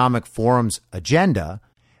Economic Forum's agenda,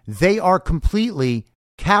 they are completely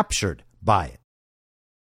captured by it.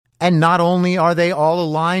 And not only are they all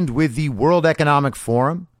aligned with the World Economic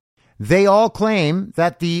Forum, they all claim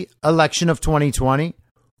that the election of 2020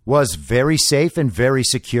 was very safe and very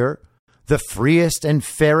secure, the freest and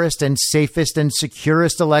fairest and safest and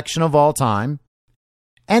securest election of all time,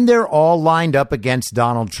 and they're all lined up against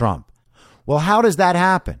Donald Trump. Well, how does that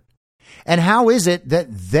happen? And how is it that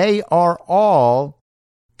they are all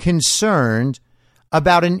concerned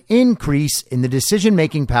about an increase in the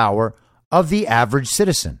decision-making power of the average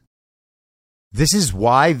citizen? This is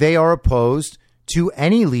why they are opposed to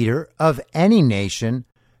any leader of any nation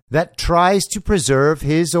that tries to preserve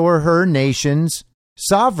his or her nation's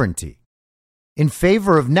sovereignty, in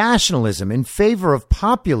favor of nationalism, in favor of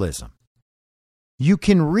populism. You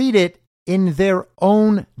can read it in their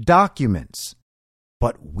own documents.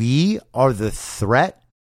 But we are the threat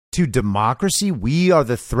to democracy? We are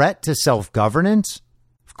the threat to self-governance?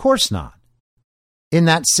 Of course not. In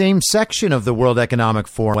that same section of the World Economic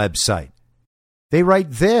Forum website, they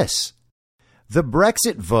write this: the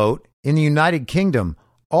Brexit vote in the United Kingdom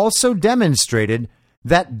also demonstrated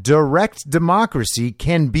that direct democracy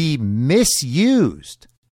can be misused.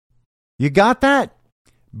 You got that?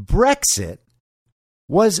 Brexit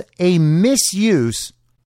was a misuse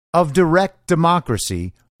of direct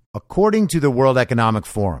democracy, according to the World Economic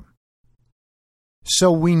Forum.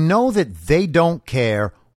 So we know that they don't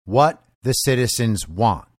care what the citizens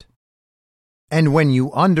want. And when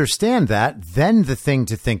you understand that, then the thing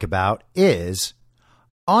to think about is,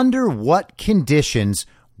 under what conditions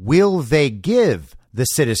will they give the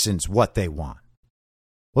citizens what they want?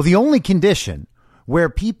 Well, the only condition where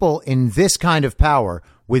people in this kind of power,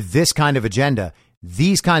 with this kind of agenda,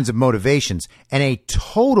 these kinds of motivations, and a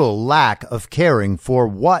total lack of caring for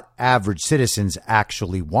what average citizens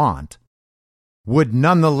actually want, would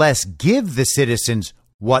nonetheless give the citizens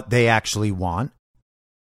what they actually want,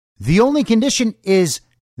 the only condition is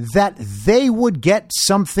that they would get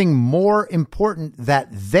something more important that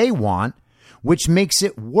they want, which makes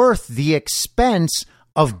it worth the expense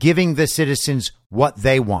of giving the citizens what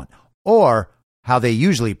they want. Or, how they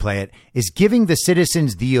usually play it, is giving the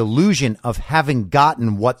citizens the illusion of having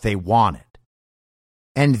gotten what they wanted.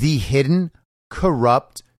 And the hidden,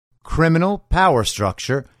 corrupt, criminal power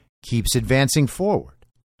structure keeps advancing forward.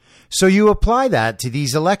 So you apply that to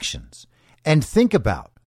these elections and think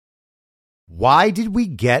about, Why did we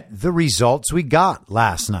get the results we got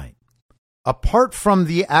last night? Apart from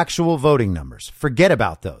the actual voting numbers, forget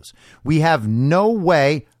about those. We have no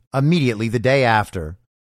way immediately the day after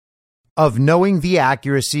of knowing the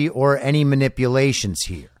accuracy or any manipulations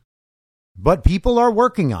here. But people are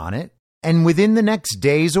working on it, and within the next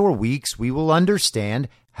days or weeks, we will understand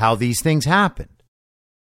how these things happened.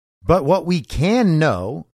 But what we can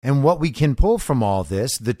know and what we can pull from all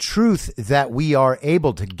this, the truth that we are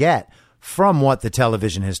able to get from what the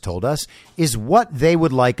television has told us, is what they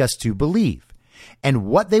would like us to believe. And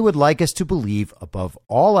what they would like us to believe above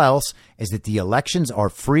all else is that the elections are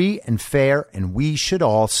free and fair, and we should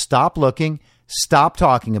all stop looking, stop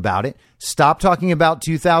talking about it, stop talking about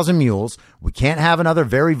 2,000 mules. We can't have another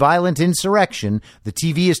very violent insurrection. The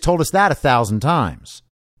TV has told us that 1,000 times.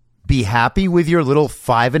 Be happy with your little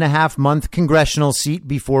 5.5-month congressional seat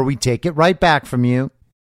before we take it right back from you.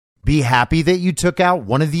 Be happy that you took out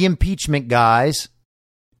one of the impeachment guys.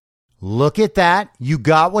 Look at that. You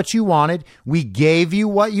got what you wanted. We gave you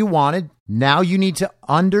what you wanted. Now you need to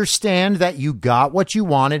understand that you got what you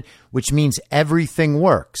wanted, which means everything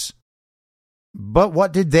works. But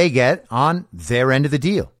what did they get on their end of the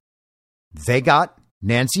deal? They got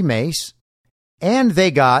Nancy Mace, and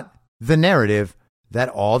they got the narrative that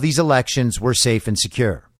all these elections were safe and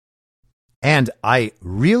secure. And I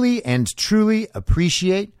really and truly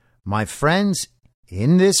appreciate my friends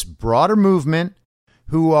in this broader movement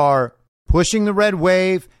who are pushing the red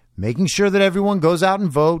wave, making sure that everyone goes out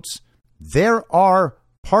and votes. There are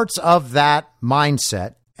parts of that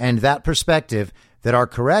mindset and that perspective that are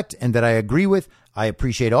correct and that I agree with. I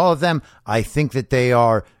appreciate all of them. I think that they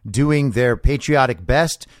are doing their patriotic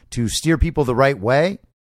best to steer people the right way.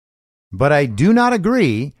 But I do not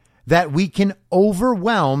agree that we can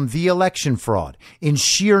overwhelm the election fraud in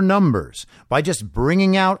sheer numbers by just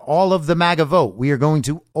bringing out all of the MAGA vote. We are going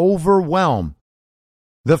to overwhelm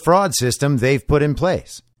the fraud system they've put in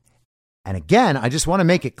place. And again, I just want to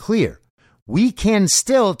make it clear, we can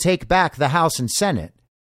still take back the House and Senate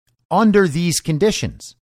under these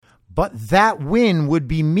conditions. But that win would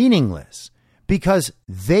be meaningless because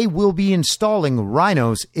they will be installing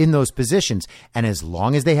rhinos in those positions. And as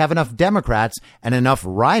long as they have enough Democrats and enough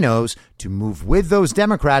rhinos to move with those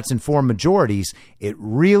Democrats and form majorities, it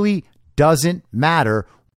really doesn't matter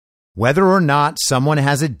whether or not someone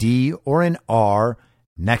has a D or an R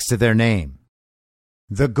next to their name.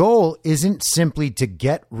 The goal isn't simply to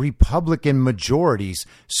get Republican majorities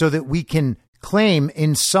so that we can claim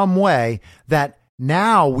in some way that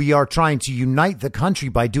now we are trying to unite the country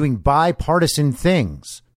by doing bipartisan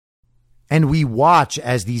things. And we watch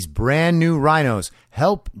as these brand new rhinos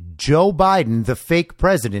help Joe Biden, the fake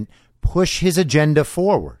president, push his agenda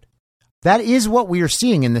forward. That is what we are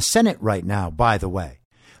seeing in the Senate right now, by the way.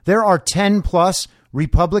 There are 10 plus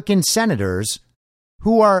Republican senators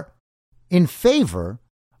who are in favor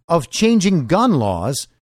of changing gun laws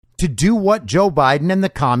to do what Joe Biden and the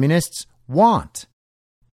communists want.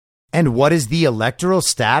 And what is the electoral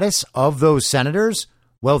status of those senators?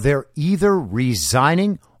 Well, they're either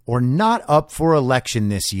resigning or not up for election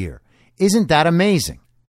this year. Isn't that amazing?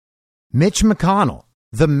 Mitch McConnell,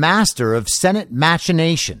 the master of Senate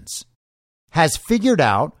machinations, has figured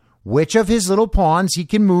out which of his little pawns he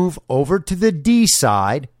can move over to the D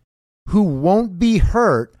side who won't be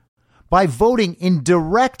hurt by voting in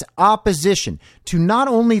direct opposition to not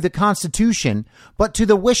only the Constitution, but to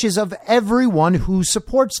the wishes of everyone who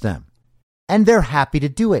supports them. And they're happy to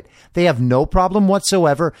do it. They have no problem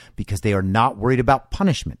whatsoever because they are not worried about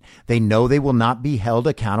punishment. They know they will not be held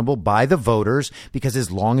accountable by the voters because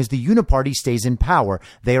as long as the uniparty stays in power,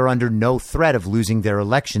 they are under no threat of losing their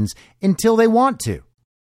elections until they want to.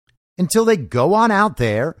 Until they go on out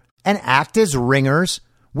there and act as ringers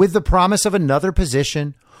with the promise of another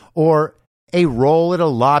position or a role at a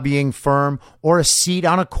lobbying firm or a seat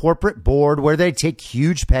on a corporate board where they take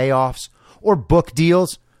huge payoffs or book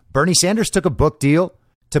deals. Bernie Sanders took a book deal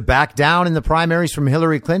to back down in the primaries from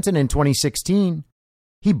Hillary Clinton in 2016.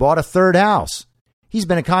 He bought a third house. He's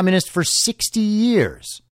been a communist for 60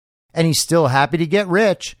 years, and he's still happy to get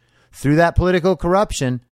rich through that political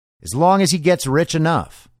corruption as long as he gets rich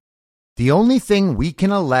enough. The only thing we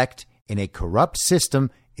can elect in a corrupt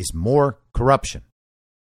system is more corruption.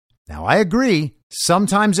 Now, I agree,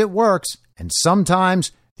 sometimes it works, and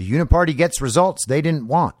sometimes the uniparty gets results they didn't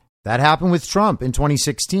want. That happened with Trump in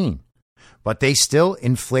 2016. But they still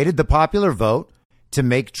inflated the popular vote to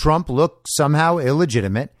make Trump look somehow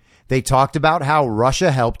illegitimate. They talked about how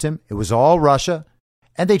Russia helped him. It was all Russia.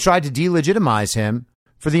 And they tried to delegitimize him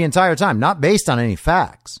for the entire time, not based on any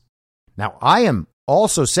facts. Now, I am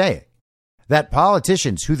also saying that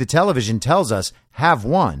politicians who the television tells us have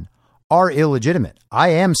won are illegitimate. I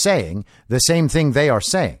am saying the same thing they are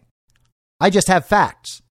saying. I just have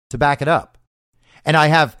facts to back it up. And I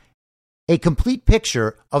have a complete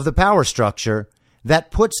picture of the power structure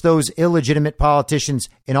that puts those illegitimate politicians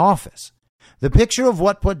in office. The picture of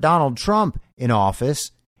what put Donald Trump in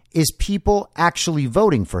office is people actually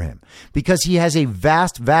voting for him because he has a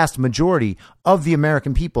vast, vast majority of the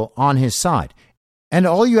American people on his side. And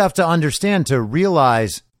all you have to understand to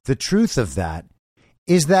realize the truth of that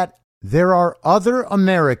is that there are other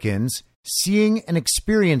Americans seeing and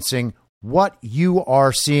experiencing what you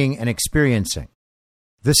are seeing and experiencing.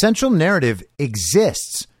 The central narrative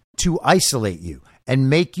exists to isolate you and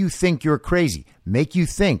make you think you're crazy, make you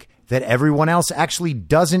think that everyone else actually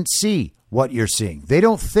doesn't see what you're seeing. They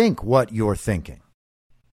don't think what you're thinking.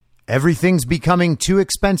 Everything's becoming too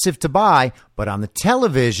expensive to buy, but on the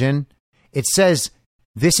television, it says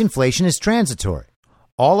this inflation is transitory.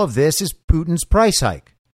 All of this is Putin's price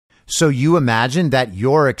hike. So you imagine that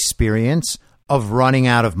your experience of running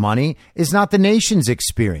out of money is not the nation's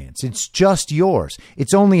experience. It's just yours.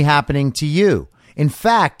 It's only happening to you. In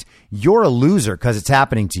fact, you're a loser because it's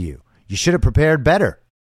happening to you. You should have prepared better.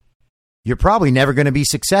 You're probably never going to be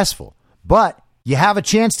successful, but you have a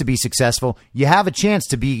chance to be successful. You have a chance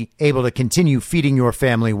to be able to continue feeding your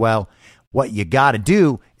family well. What you got to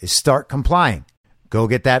do is start complying. Go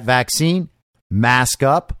get that vaccine, mask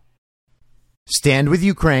up, stand with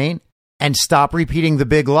Ukraine, and stop repeating the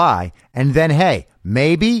big lie. And then, hey,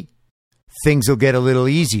 maybe things will get a little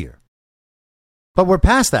easier. But we're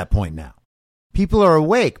past that point now. People are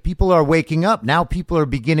awake. People are waking up. Now people are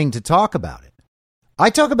beginning to talk about it. I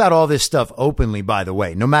talk about all this stuff openly, by the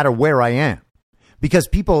way, no matter where I am, because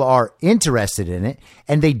people are interested in it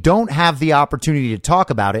and they don't have the opportunity to talk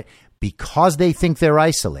about it because they think they're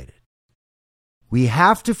isolated. We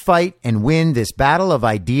have to fight and win this battle of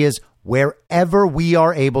ideas wherever we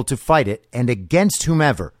are able to fight it and against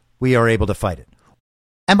whomever we are able to fight it.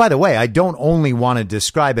 And by the way, I don't only want to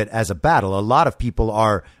describe it as a battle. A lot of people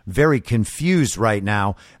are very confused right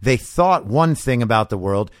now. They thought one thing about the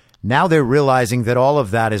world. Now they're realizing that all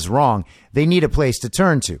of that is wrong. They need a place to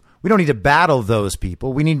turn to. We don't need to battle those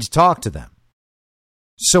people. We need to talk to them.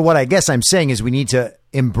 So what I guess I'm saying is we need to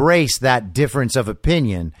embrace that difference of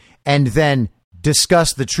opinion and then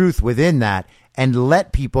discuss the truth within that and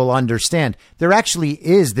let people understand there actually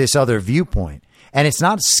is this other viewpoint. And it's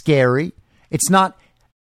not scary. It's not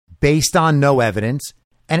based on no evidence.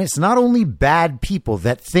 And it's not only bad people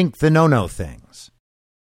that think the no-no things.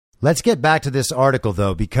 Let's get back to this article,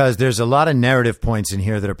 though, because there's a lot of narrative points in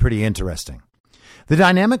here that are pretty interesting. The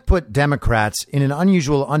dynamic put Democrats in an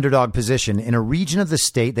unusual underdog position in a region of the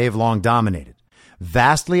state they have long dominated.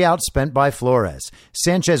 Vastly outspent by Flores,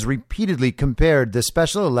 Sanchez repeatedly compared the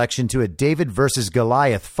special election to a David versus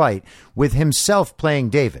Goliath fight, with himself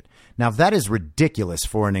playing David. Now, that is ridiculous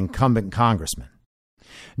for an incumbent congressman.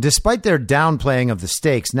 Despite their downplaying of the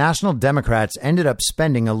stakes, national Democrats ended up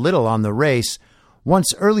spending a little on the race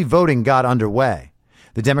once early voting got underway.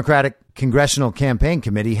 The Democratic Congressional Campaign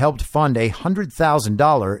Committee helped fund a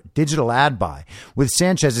 $100,000 digital ad buy with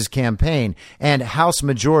Sanchez's campaign and House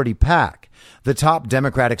Majority PAC, the top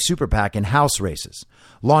Democratic super PAC in House races,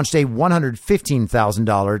 launched a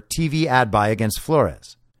 $115,000 TV ad buy against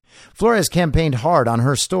Flores. Flores campaigned hard on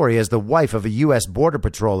her story as the wife of a U.S. Border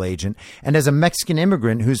Patrol agent and as a Mexican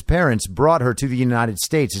immigrant whose parents brought her to the United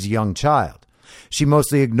States as a young child. She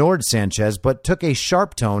mostly ignored Sanchez, but took a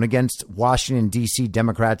sharp tone against Washington, D.C.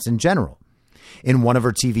 Democrats in general. In one of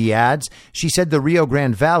her TV ads, she said the Rio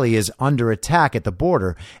Grande Valley is under attack at the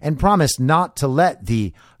border and promised not to let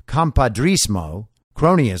the compadrismo,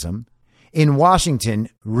 cronyism, in Washington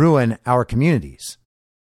ruin our communities.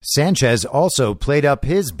 Sanchez also played up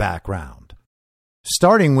his background,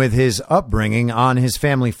 starting with his upbringing on his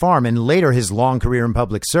family farm and later his long career in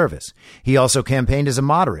public service. He also campaigned as a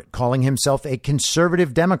moderate, calling himself a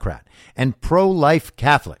conservative Democrat and pro-life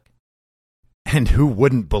Catholic. And who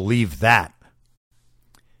wouldn't believe that?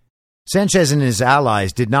 Sanchez and his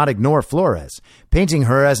allies did not ignore Flores, painting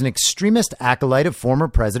her as an extremist acolyte of former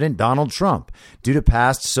President Donald Trump due to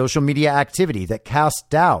past social media activity that cast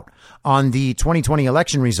doubt on the 2020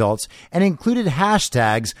 election results and included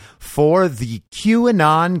hashtags for the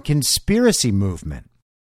QAnon conspiracy movement.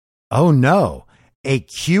 Oh no, a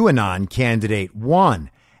QAnon candidate won,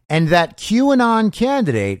 and that QAnon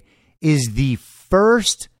candidate is the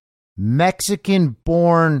first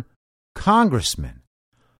Mexican-born congressman.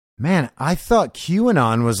 Man, I thought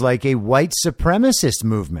QAnon was like a white supremacist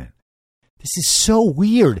movement. This is so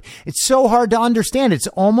weird. It's so hard to understand. It's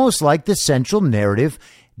almost like the central narrative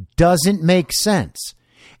doesn't make sense.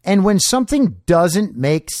 And when something doesn't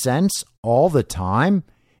make sense all the time,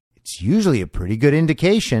 it's usually a pretty good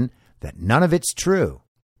indication that none of it's true.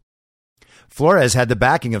 Flores had the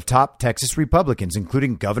backing of top Texas Republicans,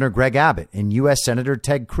 including Governor Greg Abbott and U.S. Senator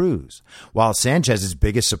Ted Cruz, while Sanchez's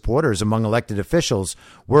biggest supporters among elected officials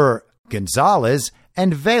were Gonzalez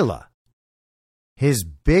and Vela. His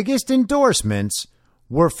biggest endorsements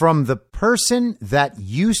were from the person that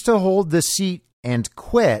used to hold the seat and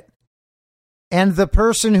quit, and the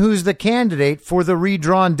person who's the candidate for the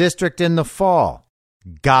redrawn district in the fall.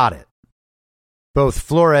 Got it. Both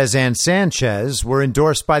Flores and Sanchez were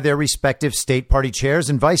endorsed by their respective state party chairs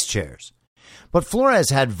and vice chairs. But Flores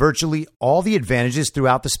had virtually all the advantages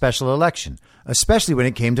throughout the special election, especially when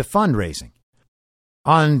it came to fundraising.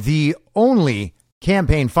 On the only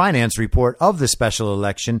campaign finance report of the special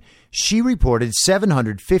election, she reported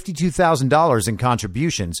 $752,000 in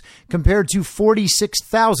contributions compared to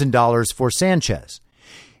 $46,000 for Sanchez.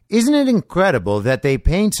 Isn't it incredible that they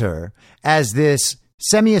paint her as this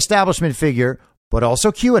semi-establishment figure, but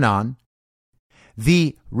also QAnon?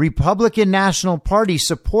 The Republican National Party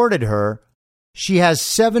supported her. She has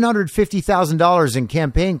 $750,000 in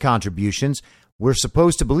campaign contributions. We're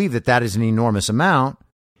supposed to believe that that is an enormous amount,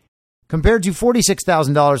 compared to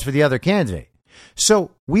 $46,000 for the other candidate.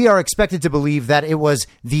 So we are expected to believe that it was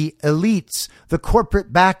the elites, the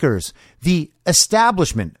corporate backers, the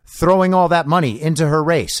establishment throwing all that money into her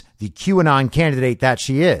race, the QAnon candidate that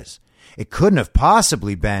she is. It couldn't have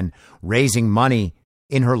possibly been raising money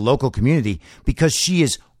in her local community because she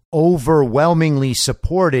is overwhelmingly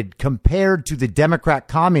supported compared to the Democrat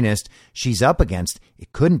communist she's up against.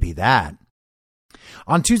 It couldn't be that.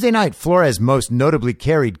 On Tuesday night, Flores most notably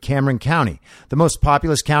carried Cameron County, the most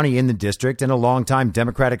populous county in the district and a longtime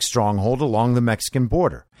Democratic stronghold along the Mexican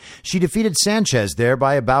border. She defeated Sanchez there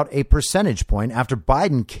by about a percentage point after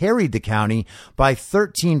Biden carried the county by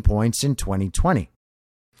 13 points in 2020.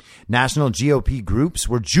 National GOP groups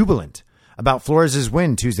were jubilant about Flores'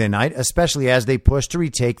 win Tuesday night, especially as they pushed to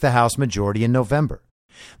retake the House majority in November.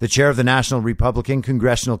 The chair of the National Republican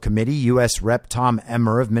Congressional Committee, U.S. Rep. Tom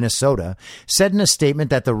Emmer of Minnesota, said in a statement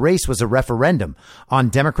that the race was a referendum on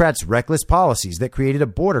Democrats' reckless policies that created a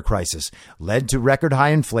border crisis, led to record high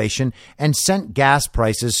inflation, and sent gas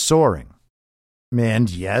prices soaring. And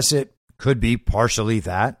yes, it could be partially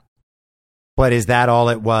that. But is that all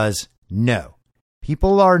it was? No.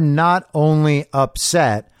 People are not only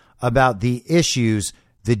upset about the issues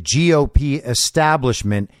the GOP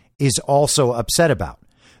establishment is also upset about,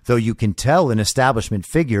 though you can tell an establishment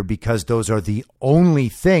figure because those are the only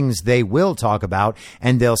things they will talk about,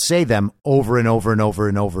 and they'll say them over and over and over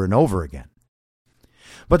and over and over again.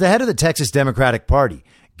 But the head of the Texas Democratic Party,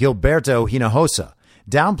 Gilberto Hinojosa,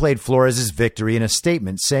 downplayed Flores' victory in a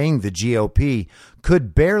statement saying the GOP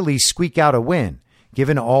could barely squeak out a win,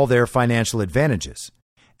 given all their financial advantages.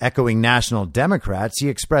 Echoing national Democrats, he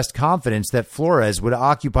expressed confidence that Flores would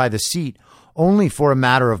occupy the seat only for a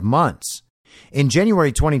matter of months. In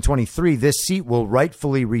January 2023, this seat will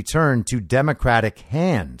rightfully return to Democratic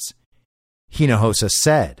hands, Hinojosa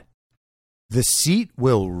said. The seat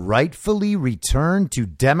will rightfully return to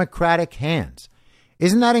Democratic hands.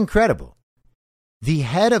 Isn't that incredible? The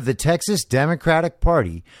head of the Texas Democratic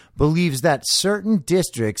Party believes that certain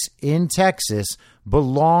districts in Texas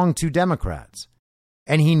belong to Democrats.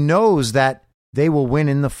 And he knows that they will win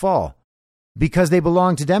in the fall because they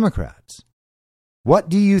belong to Democrats. What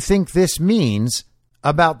do you think this means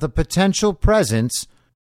about the potential presence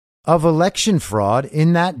of election fraud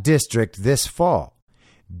in that district this fall?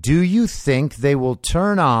 Do you think they will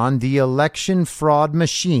turn on the election fraud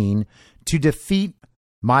machine to defeat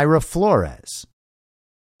Mayra Flores?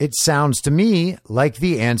 It sounds to me like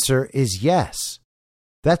the answer is yes.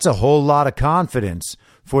 That's a whole lot of confidence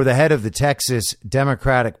for the head of the Texas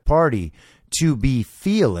Democratic Party to be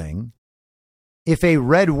feeling if a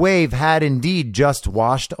red wave had indeed just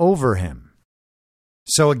washed over him.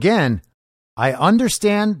 So again, I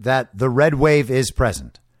understand that the red wave is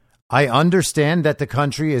present. I understand that the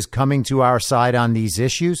country is coming to our side on these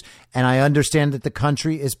issues, and I understand that the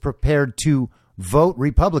country is prepared to vote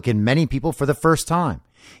Republican, many people for the first time.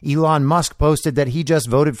 Elon Musk posted that he just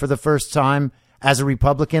voted for the first time as a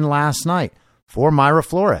Republican last night for Mayra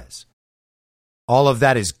Flores. All of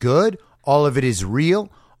that is good. All of it is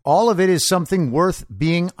real. All of it is something worth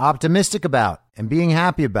being optimistic about and being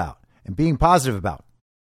happy about and being positive about.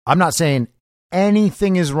 I'm not saying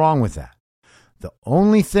anything is wrong with that. The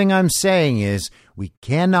only thing I'm saying is we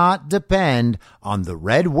cannot depend on the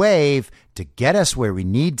red wave to get us where we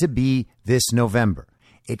need to be this November.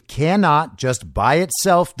 It cannot just by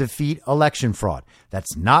itself defeat election fraud.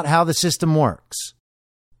 That's not how the system works.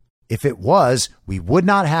 If it was, we would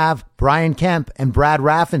not have Brian Kemp and Brad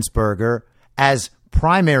Raffensperger as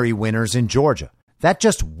primary winners in Georgia. That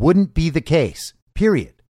just wouldn't be the case,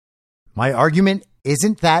 period. My argument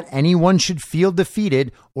isn't that anyone should feel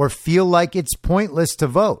defeated or feel like it's pointless to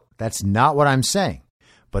vote. That's not what I'm saying.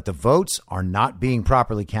 But the votes are not being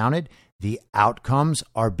properly counted. The outcomes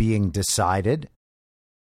are being decided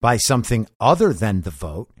by something other than the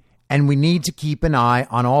vote. And we need to keep an eye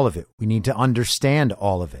on all of it. We need to understand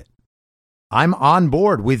all of it. I'm on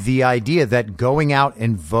board with the idea that going out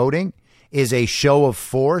and voting is a show of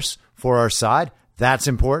force for our side. That's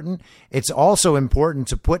important. It's also important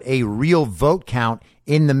to put a real vote count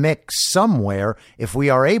in the mix somewhere, if we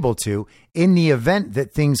are able to, in the event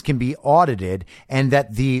that things can be audited and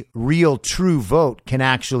that the real true vote can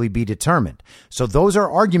actually be determined. So those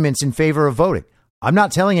are arguments in favor of voting. I'm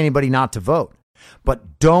not telling anybody not to vote,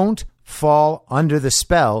 but don't fall under the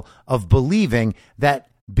spell of believing that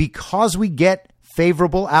because we get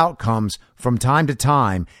favorable outcomes from time to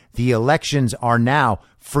time, the elections are now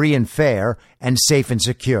free and fair and safe and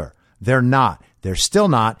secure. They're not. They're still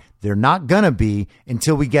not. They're not going to be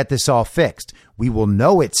until we get this all fixed. We will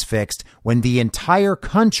know it's fixed when the entire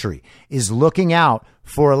country is looking out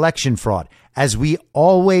for election fraud, as we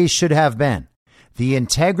always should have been. The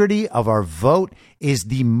integrity of our vote is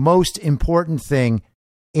the most important thing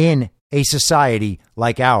in a society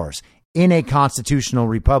like ours, in a constitutional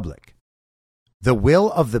republic. The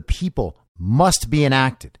will of the people must be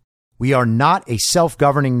enacted. We are not a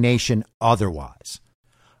self-governing nation otherwise.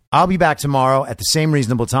 I'll be back tomorrow at the same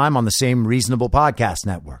reasonable time on the same reasonable podcast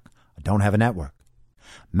network. I don't have a network.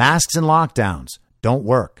 Masks and lockdowns don't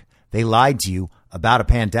work. They lied to you about a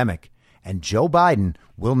pandemic, and Joe Biden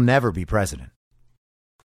will never be president.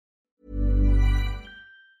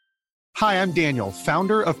 Hi, I'm Daniel,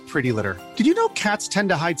 founder of Pretty Litter. Did you know cats tend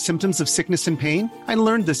to hide symptoms of sickness and pain? I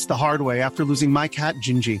learned this the hard way after losing my cat,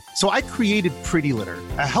 Gingy. So I created Pretty Litter,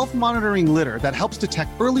 a health monitoring litter that helps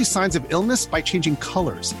detect early signs of illness by changing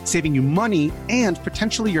colors, saving you money and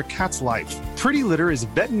potentially your cat's life. Pretty Litter is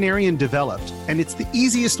veterinarian developed, and it's the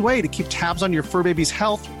easiest way to keep tabs on your fur baby's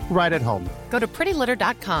health right at home. Go to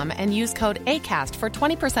prettylitter.com and use code ACAST for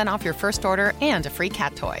 20% off your first order and a free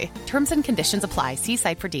cat toy. Terms and conditions apply. See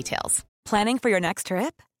site for details. Planning for your next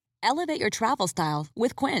trip? Elevate your travel style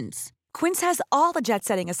with Quince. Quince has all the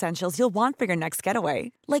jet-setting essentials you'll want for your next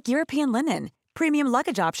getaway, like European linen, premium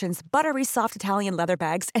luggage options, buttery soft Italian leather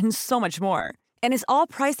bags, and so much more. And is all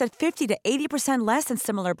priced at 50 to 80% less than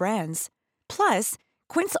similar brands. Plus,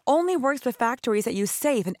 Quince only works with factories that use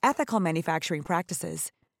safe and ethical manufacturing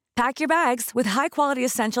practices. Pack your bags with high-quality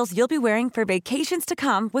essentials you'll be wearing for vacations to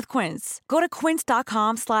come with Quince. Go to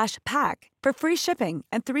quince.com/pack for free shipping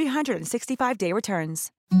and 365-day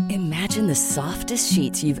returns. Imagine the softest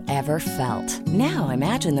sheets you've ever felt. Now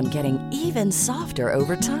imagine them getting even softer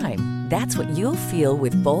over time. That's what you'll feel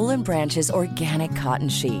with Boll & Branch's organic cotton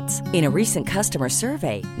sheets. In a recent customer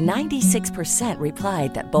survey, 96%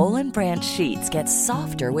 replied that Boll & Branch sheets get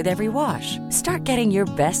softer with every wash. Start getting your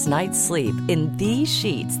best night's sleep in these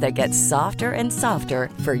sheets that get softer and softer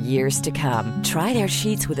for years to come. Try their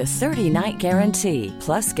sheets with a 30-night guarantee.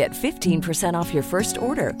 Plus, get 15% off your first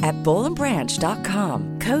order at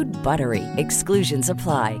bollandbranch.com. Code BUTTERY. Exclusions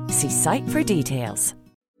apply. See site for details.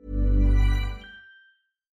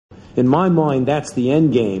 In my mind, that's the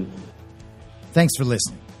end game. Thanks for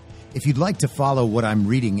listening. If you'd like to follow what I'm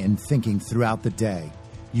reading and thinking throughout the day,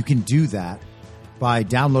 you can do that by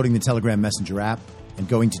downloading the Telegram Messenger app and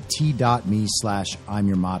going to t.me/I'm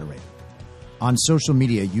your moderator. On social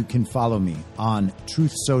media, you can follow me on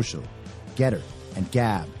Truth Social, Getter, and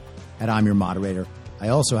Gab at I'm your moderator. I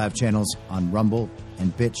also have channels on Rumble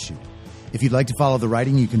and BitChute. If you'd like to follow the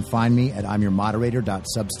writing, you can find me at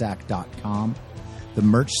imyourmoderator.substack.com. The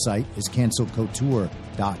merch site is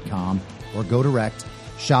cancelcouture.com, or go direct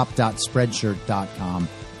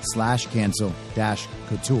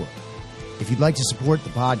shop.spreadshirt.com/cancel-couture. If you'd like to support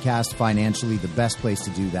the podcast financially, the best place to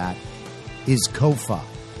do that is Ko-Fi.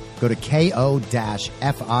 Go to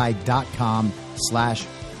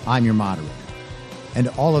ko-fi.com/I'm your moderator. And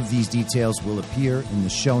all of these details will appear in the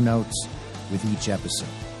show notes with each episode.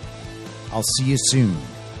 I'll see you soon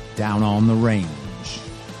down on the range.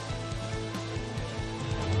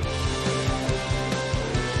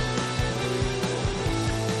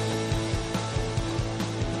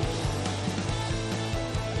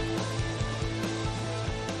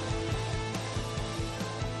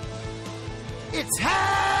 It's